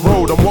what's on the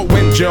road, I'm what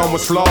went jail, I'm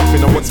what's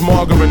laughing, I'm what's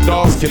Margaret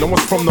Darskin, I'm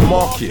what's from the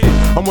market,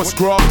 I'm what's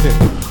grafting,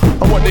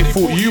 I'm what they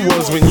thought you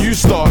was when you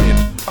started.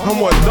 I'm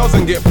what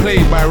doesn't get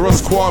played by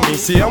Ross Kwame.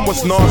 See, I'm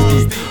what's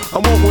nasty,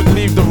 I'm what would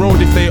leave the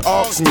road if they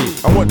asked me.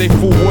 I'm what they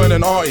thought weren't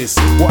an artist,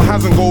 what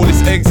hasn't got all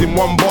its eggs in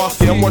one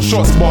basket. I'm what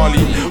shots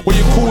barley, what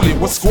you call it,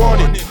 what's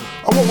squanning.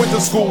 I want went to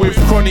school with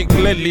Chronic,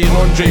 Ledley and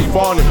Andre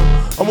Farnham.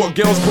 And what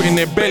girls put in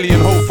their belly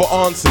and hope for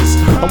answers.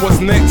 And what's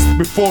next,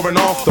 before and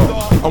after.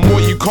 And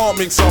what you can't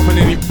mix up in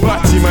any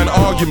batty man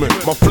argument.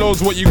 My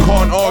flow's what you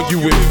can't argue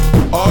with.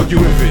 Argue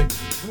with it.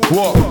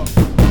 What?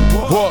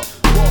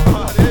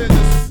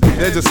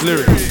 They're just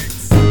lyrics.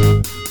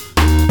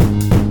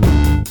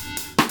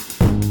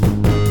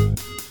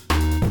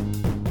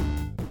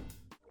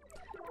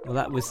 Well,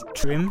 that was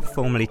Trim,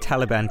 formerly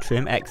Taliban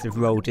Trim, ex of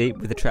Roll Deep,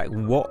 with the track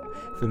What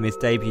from his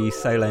debut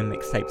solo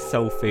mixtape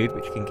Soul Food,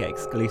 which you can get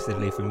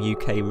exclusively from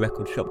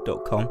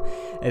ukrecordshop.com.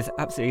 There's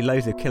absolutely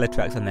loads of killer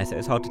tracks on there, so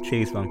it's hard to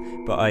choose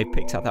one, but I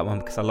picked up that one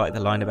because I like the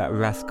line about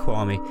Ras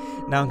Kwame.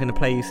 Now I'm going to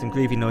play you some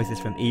groovy noises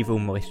from Evil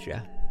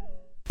Moisture.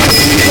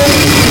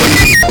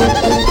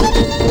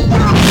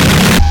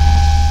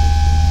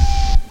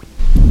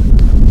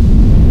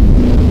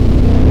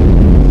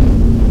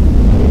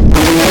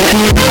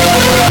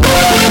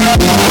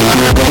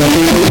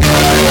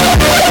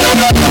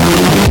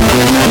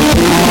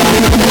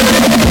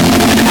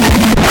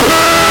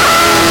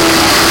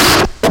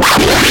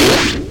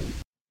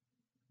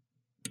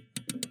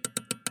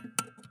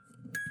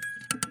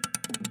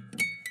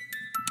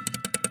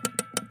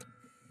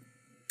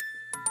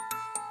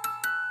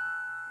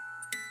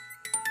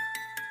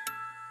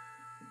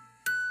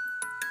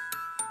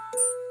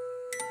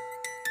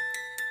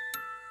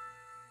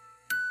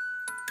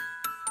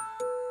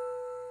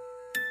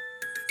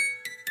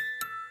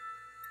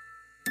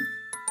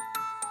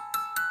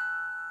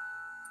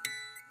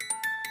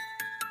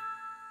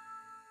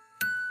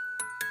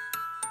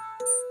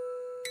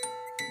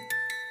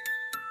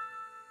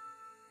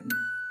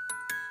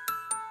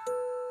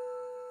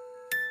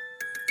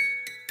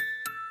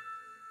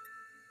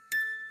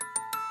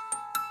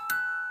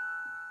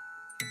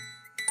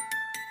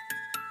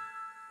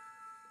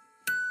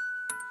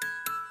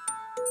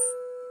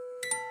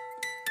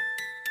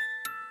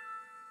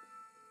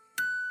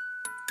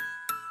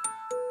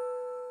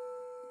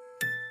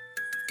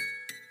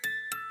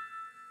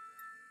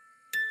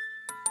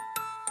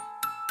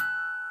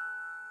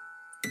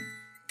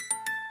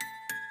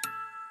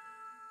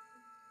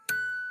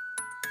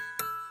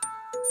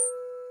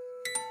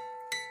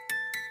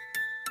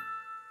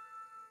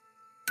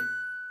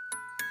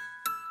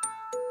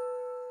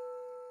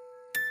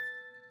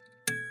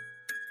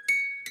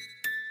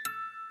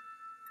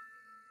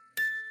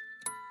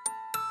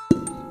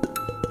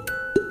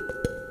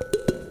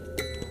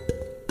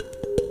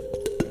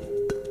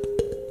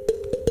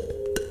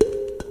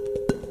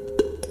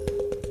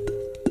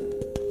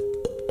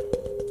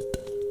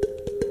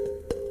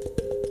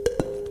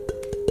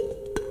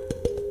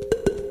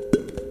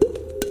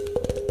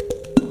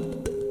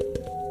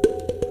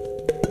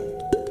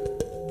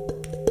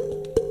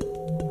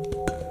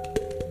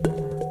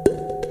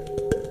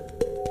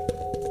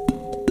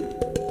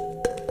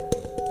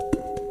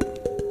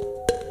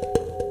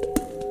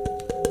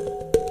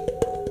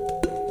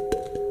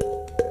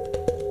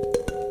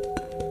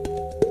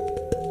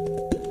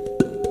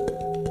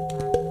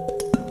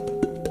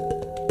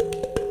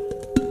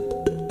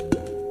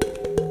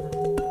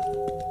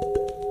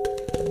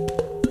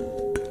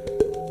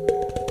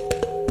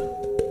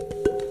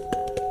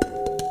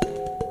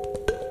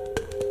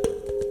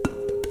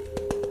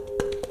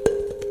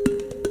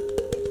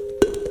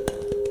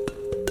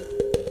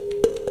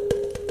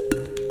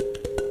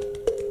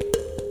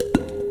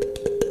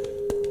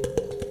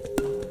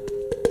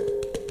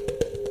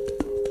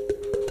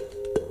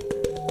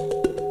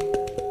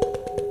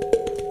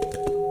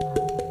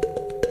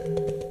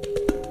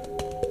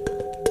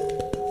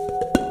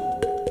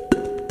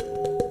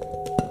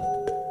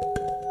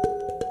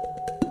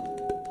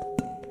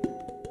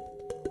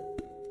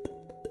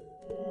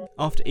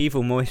 After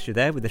Evil Moisture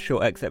there, with a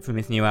short excerpt from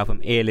his new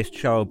album Earless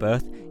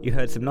Childbirth, you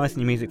heard some nice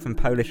new music from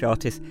Polish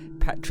artist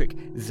Patrick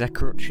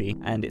Zakrucki,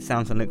 and it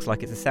sounds and looks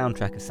like it's a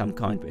soundtrack of some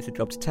kind, but it's a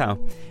job to tell.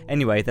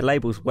 Anyway, the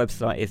label's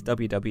website is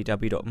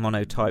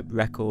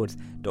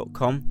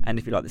www.monotyperecords.com, and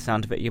if you like the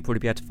sound of it, you'll probably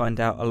be able to find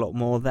out a lot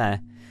more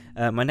there.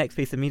 My next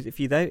piece of music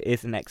for you, though,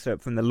 is an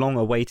excerpt from the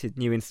long-awaited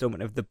new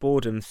instalment of the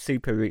Boredom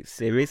Super Roots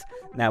series,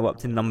 now up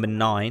to number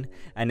 9,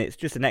 and it's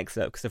just an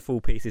excerpt because the full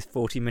piece is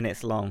 40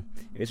 minutes long.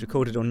 It was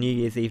recorded on New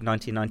Year's Eve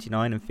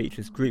 1999 and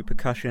features group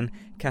percussion,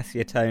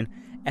 Cassiotone,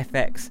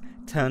 FX,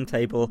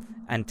 turntable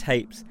and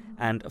tapes,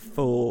 and a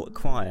full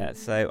choir.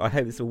 So I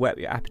hope this will whet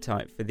your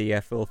appetite for the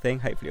full thing.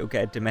 Hopefully it'll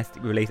get a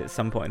domestic release at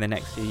some point in the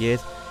next few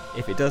years.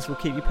 If it does, we'll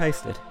keep you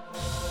posted.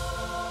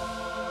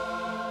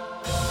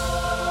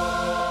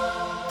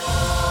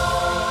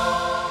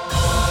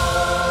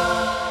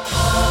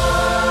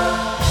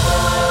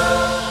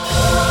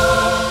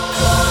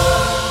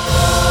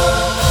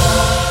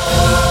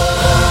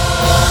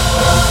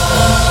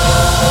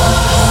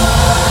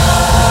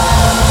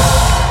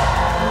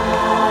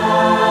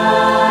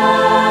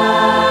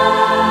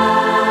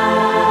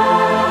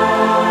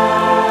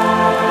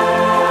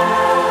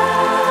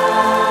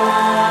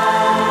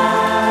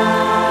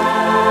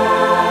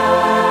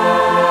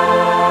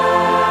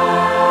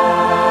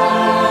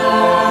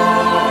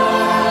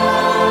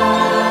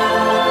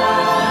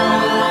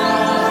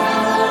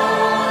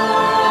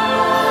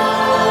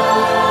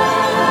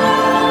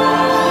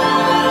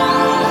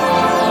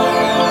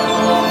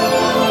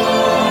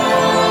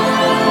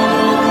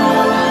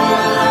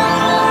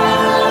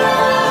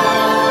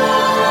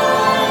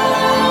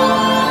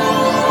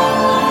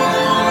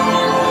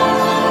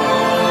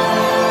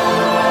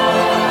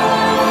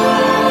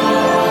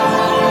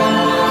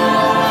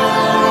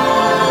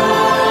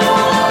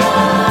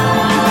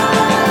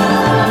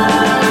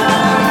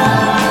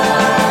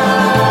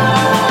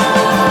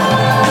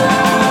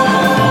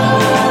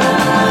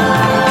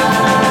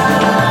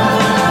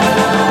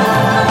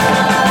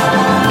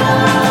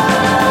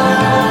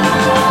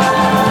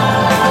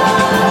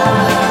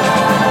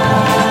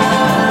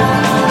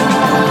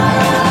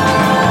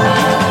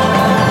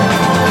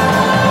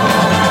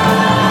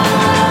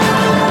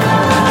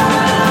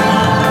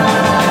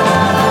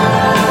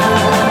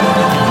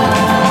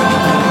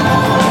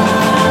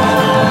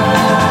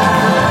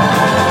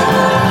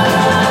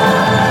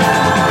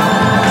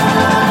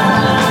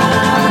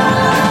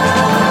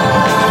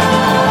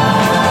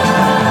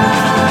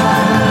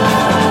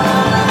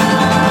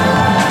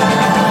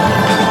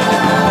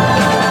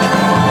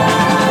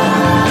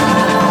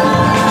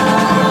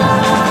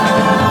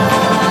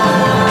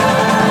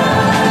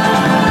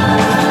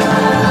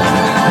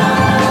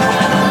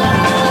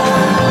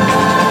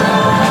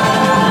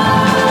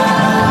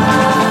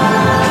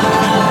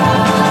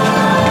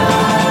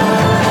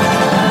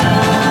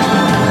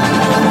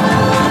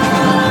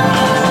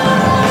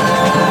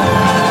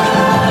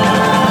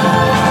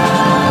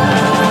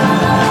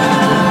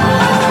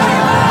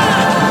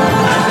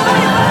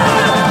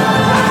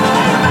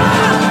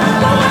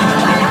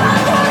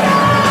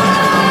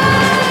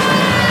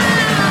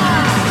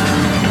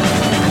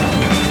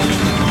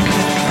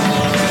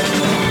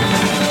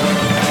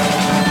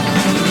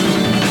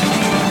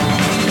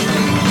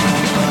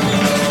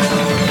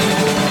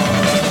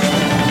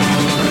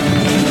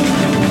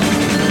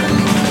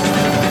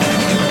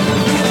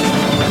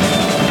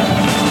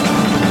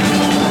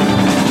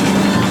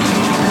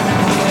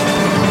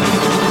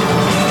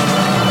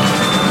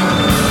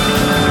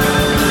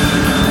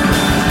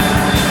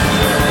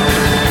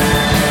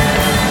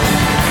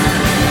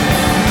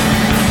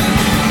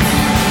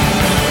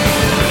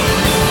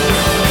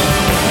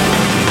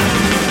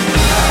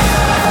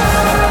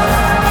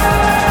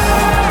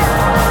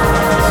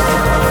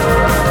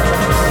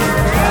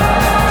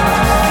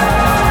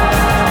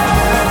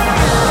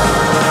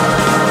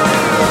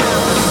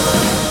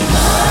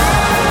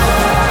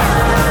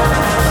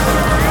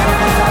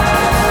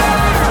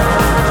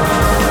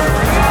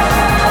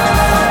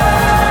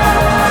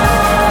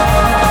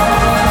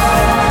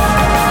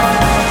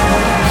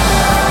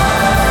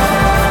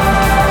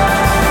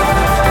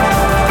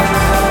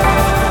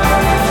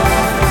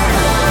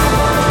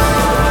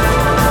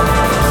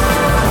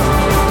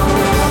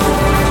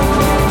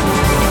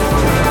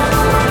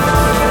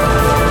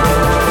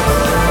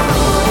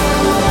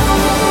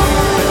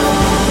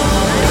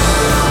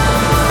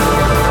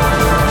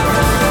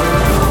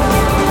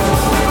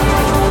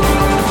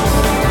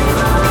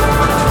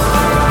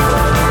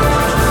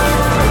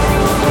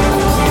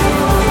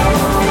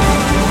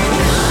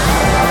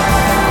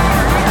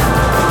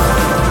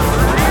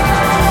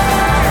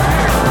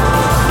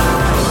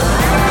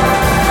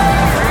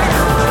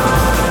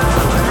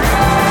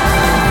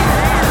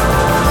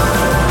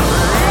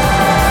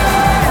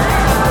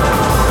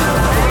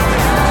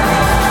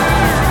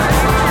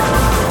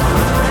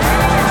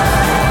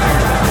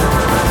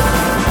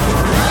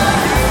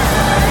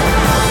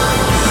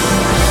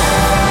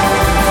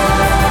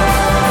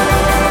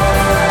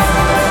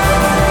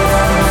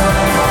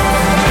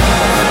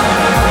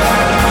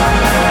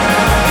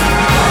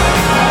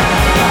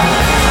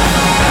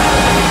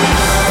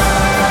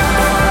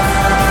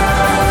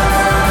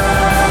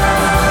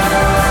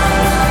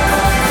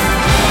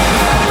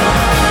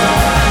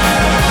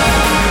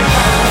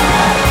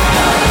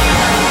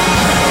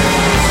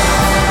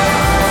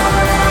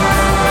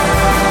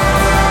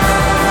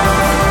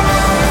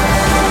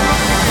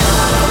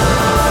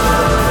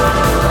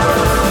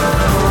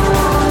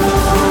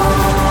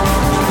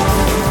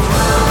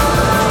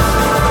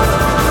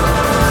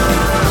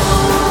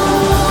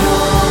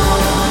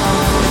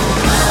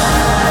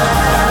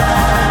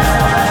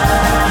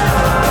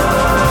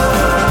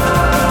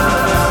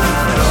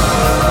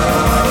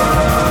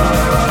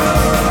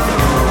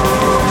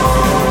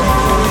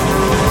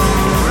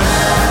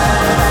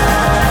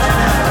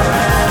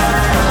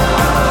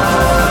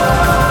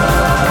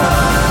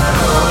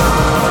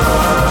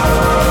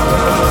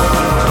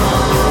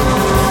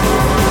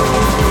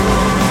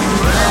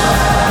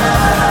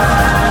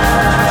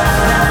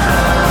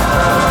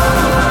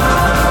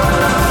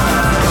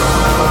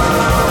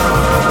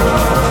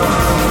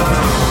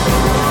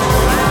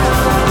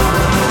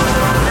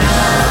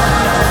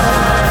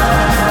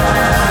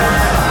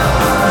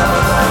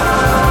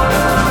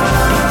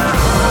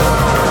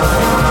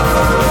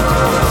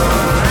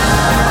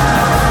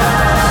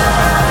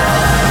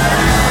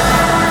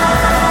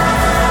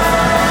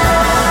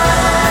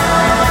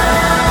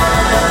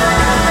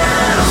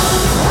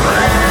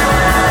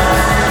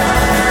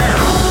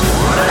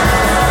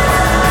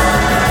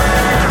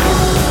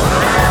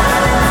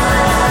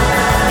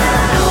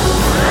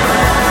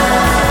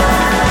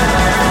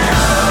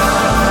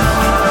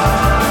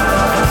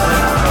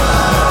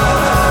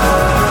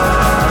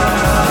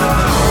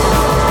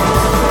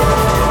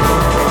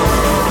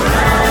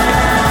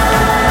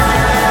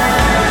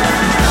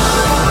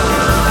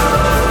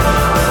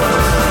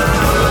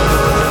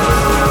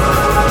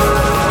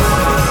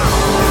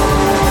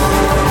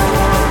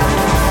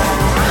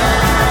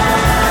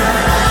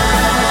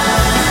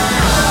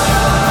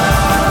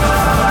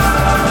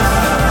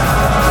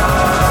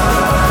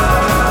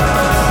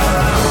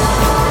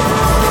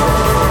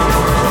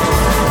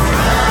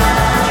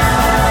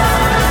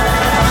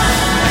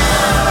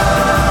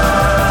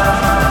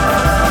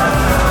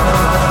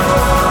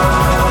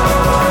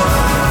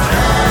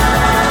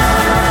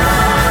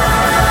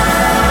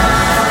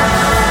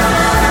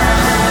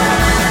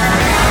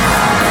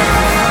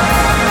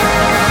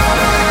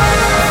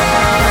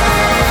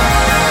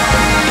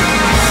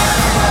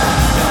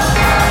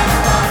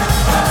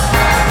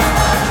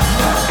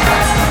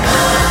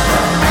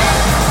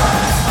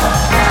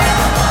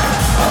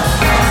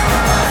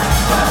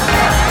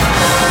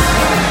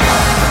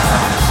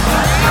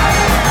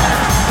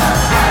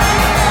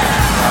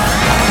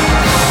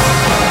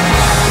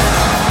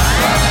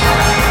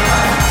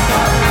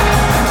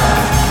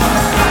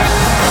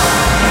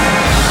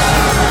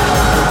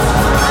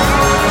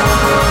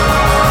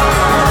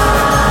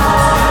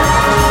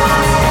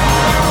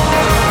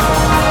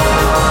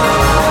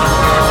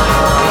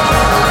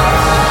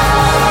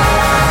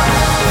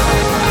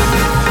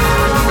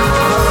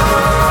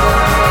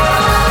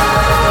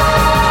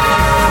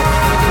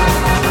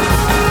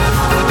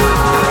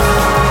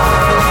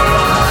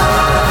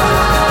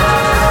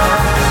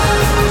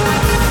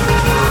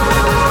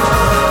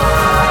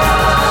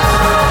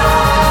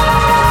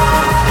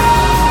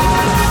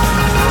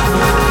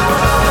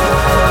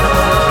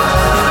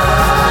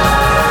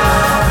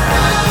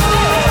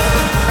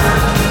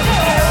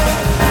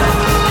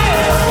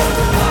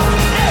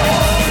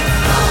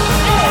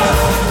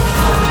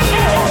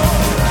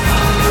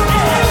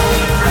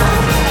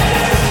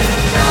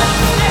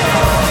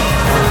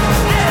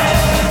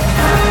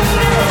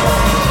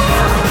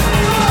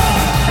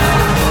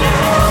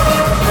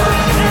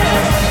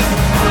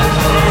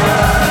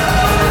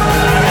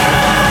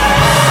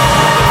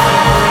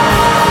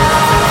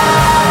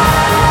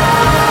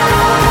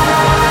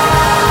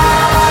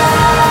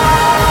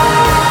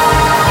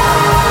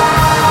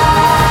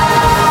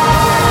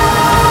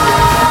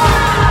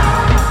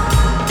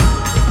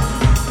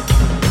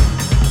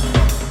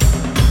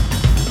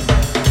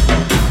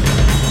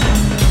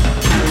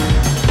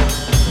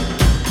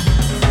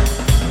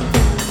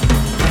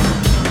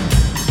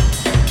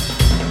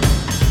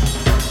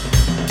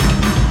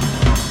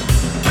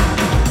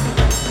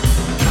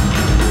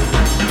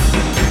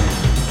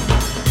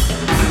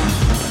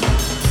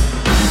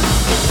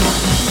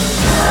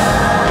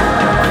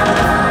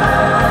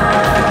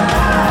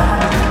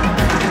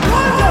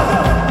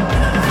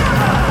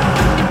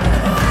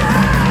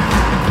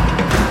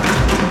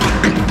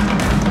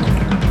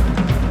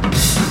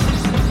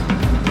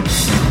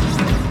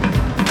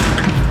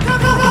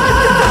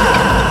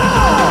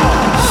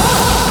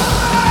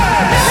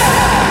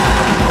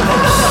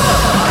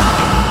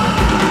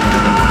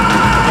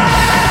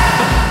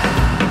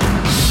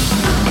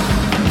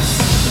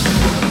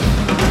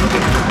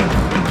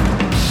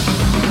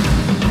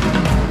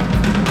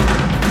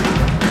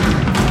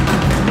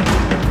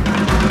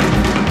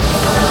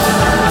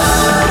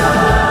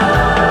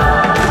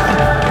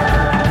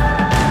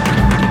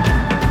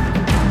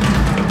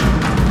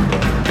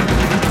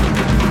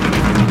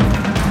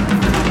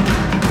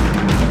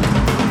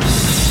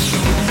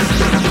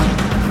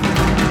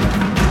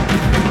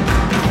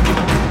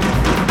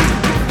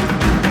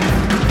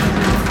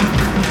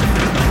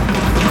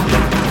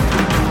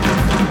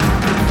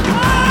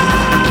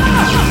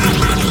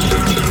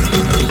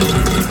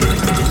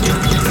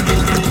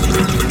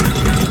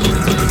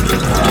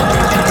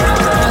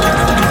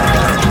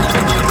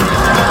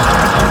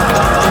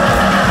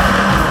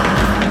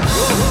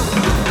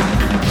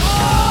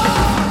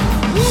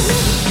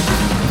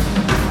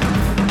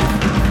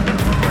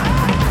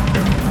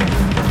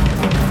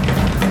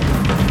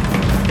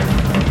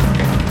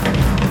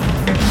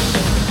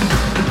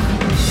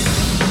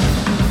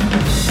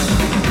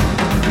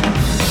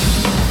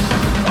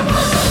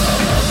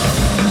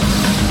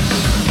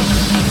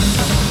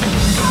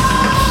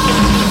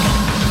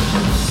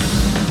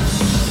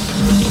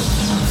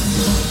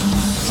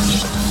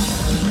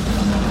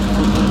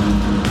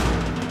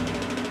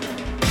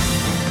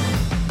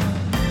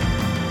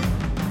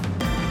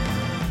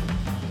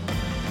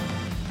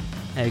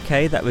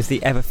 Okay, that was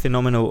the ever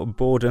phenomenal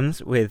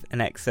Boredoms with an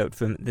excerpt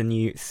from the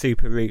new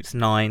Super Roots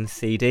 9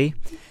 CD.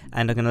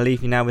 And I'm going to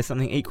leave you now with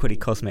something equally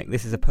cosmic.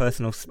 This is a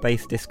personal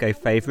space disco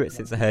favourite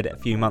since I heard it a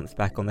few months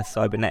back on the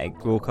Cybernetic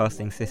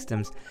Broadcasting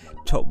System's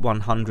Top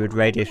 100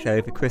 radio show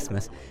over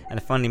Christmas, and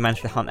I finally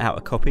managed to hunt out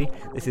a copy.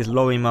 This is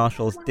Laurie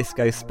Marshall's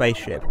Disco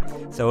Spaceship.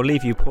 So I'll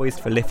leave you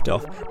poised for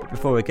liftoff, but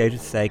before I go,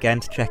 just say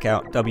again to check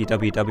out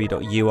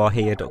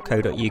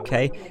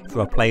www.youarehere.co.uk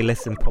for our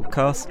playlists and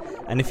podcasts,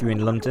 and if you're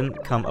in London,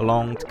 come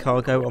along to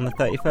Cargo on the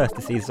 31st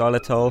to see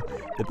Xylitol,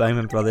 the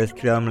Bowman Brothers,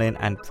 Germlin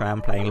and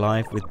Pram playing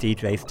live with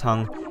DJ's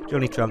Tongue,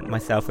 Johnny Trump,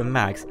 myself and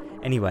Mags.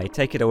 Anyway,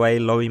 take it away,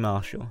 Laurie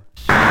Marshall.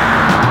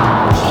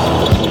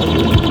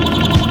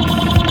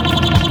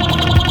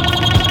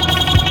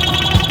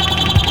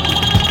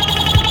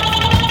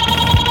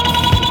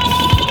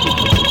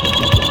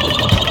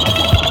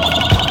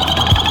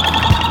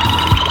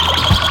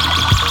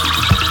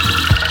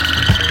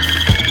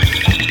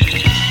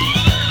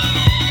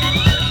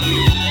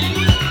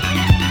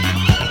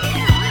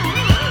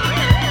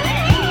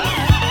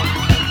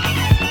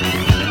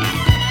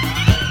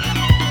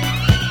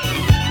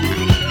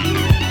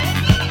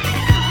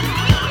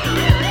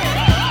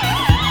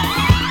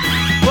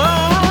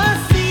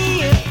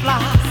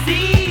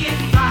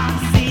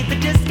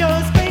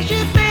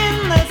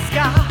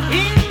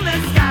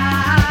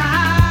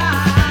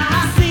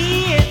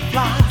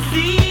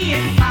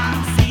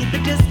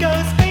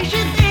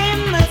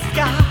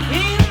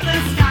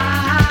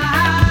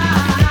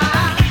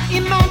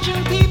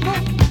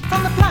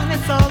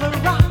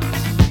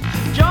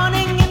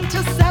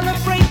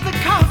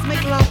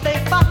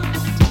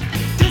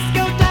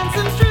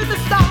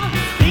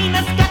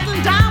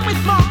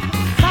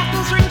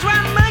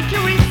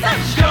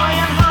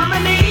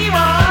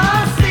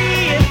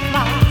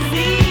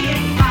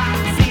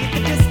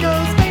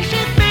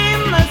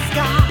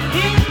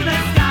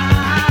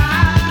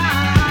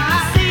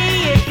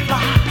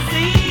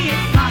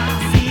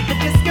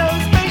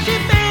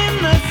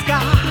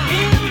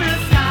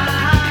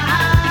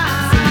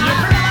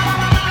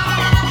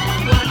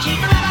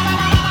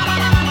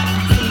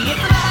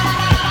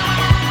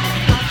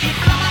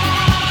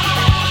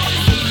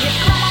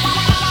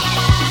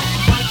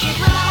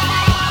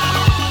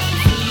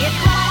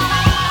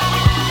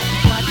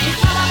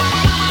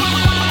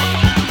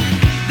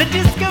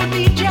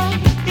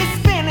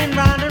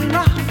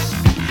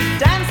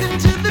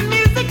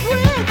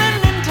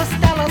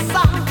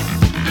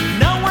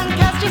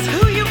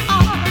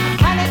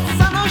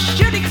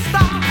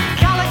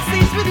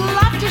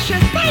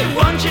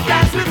 Won't you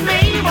dance with me?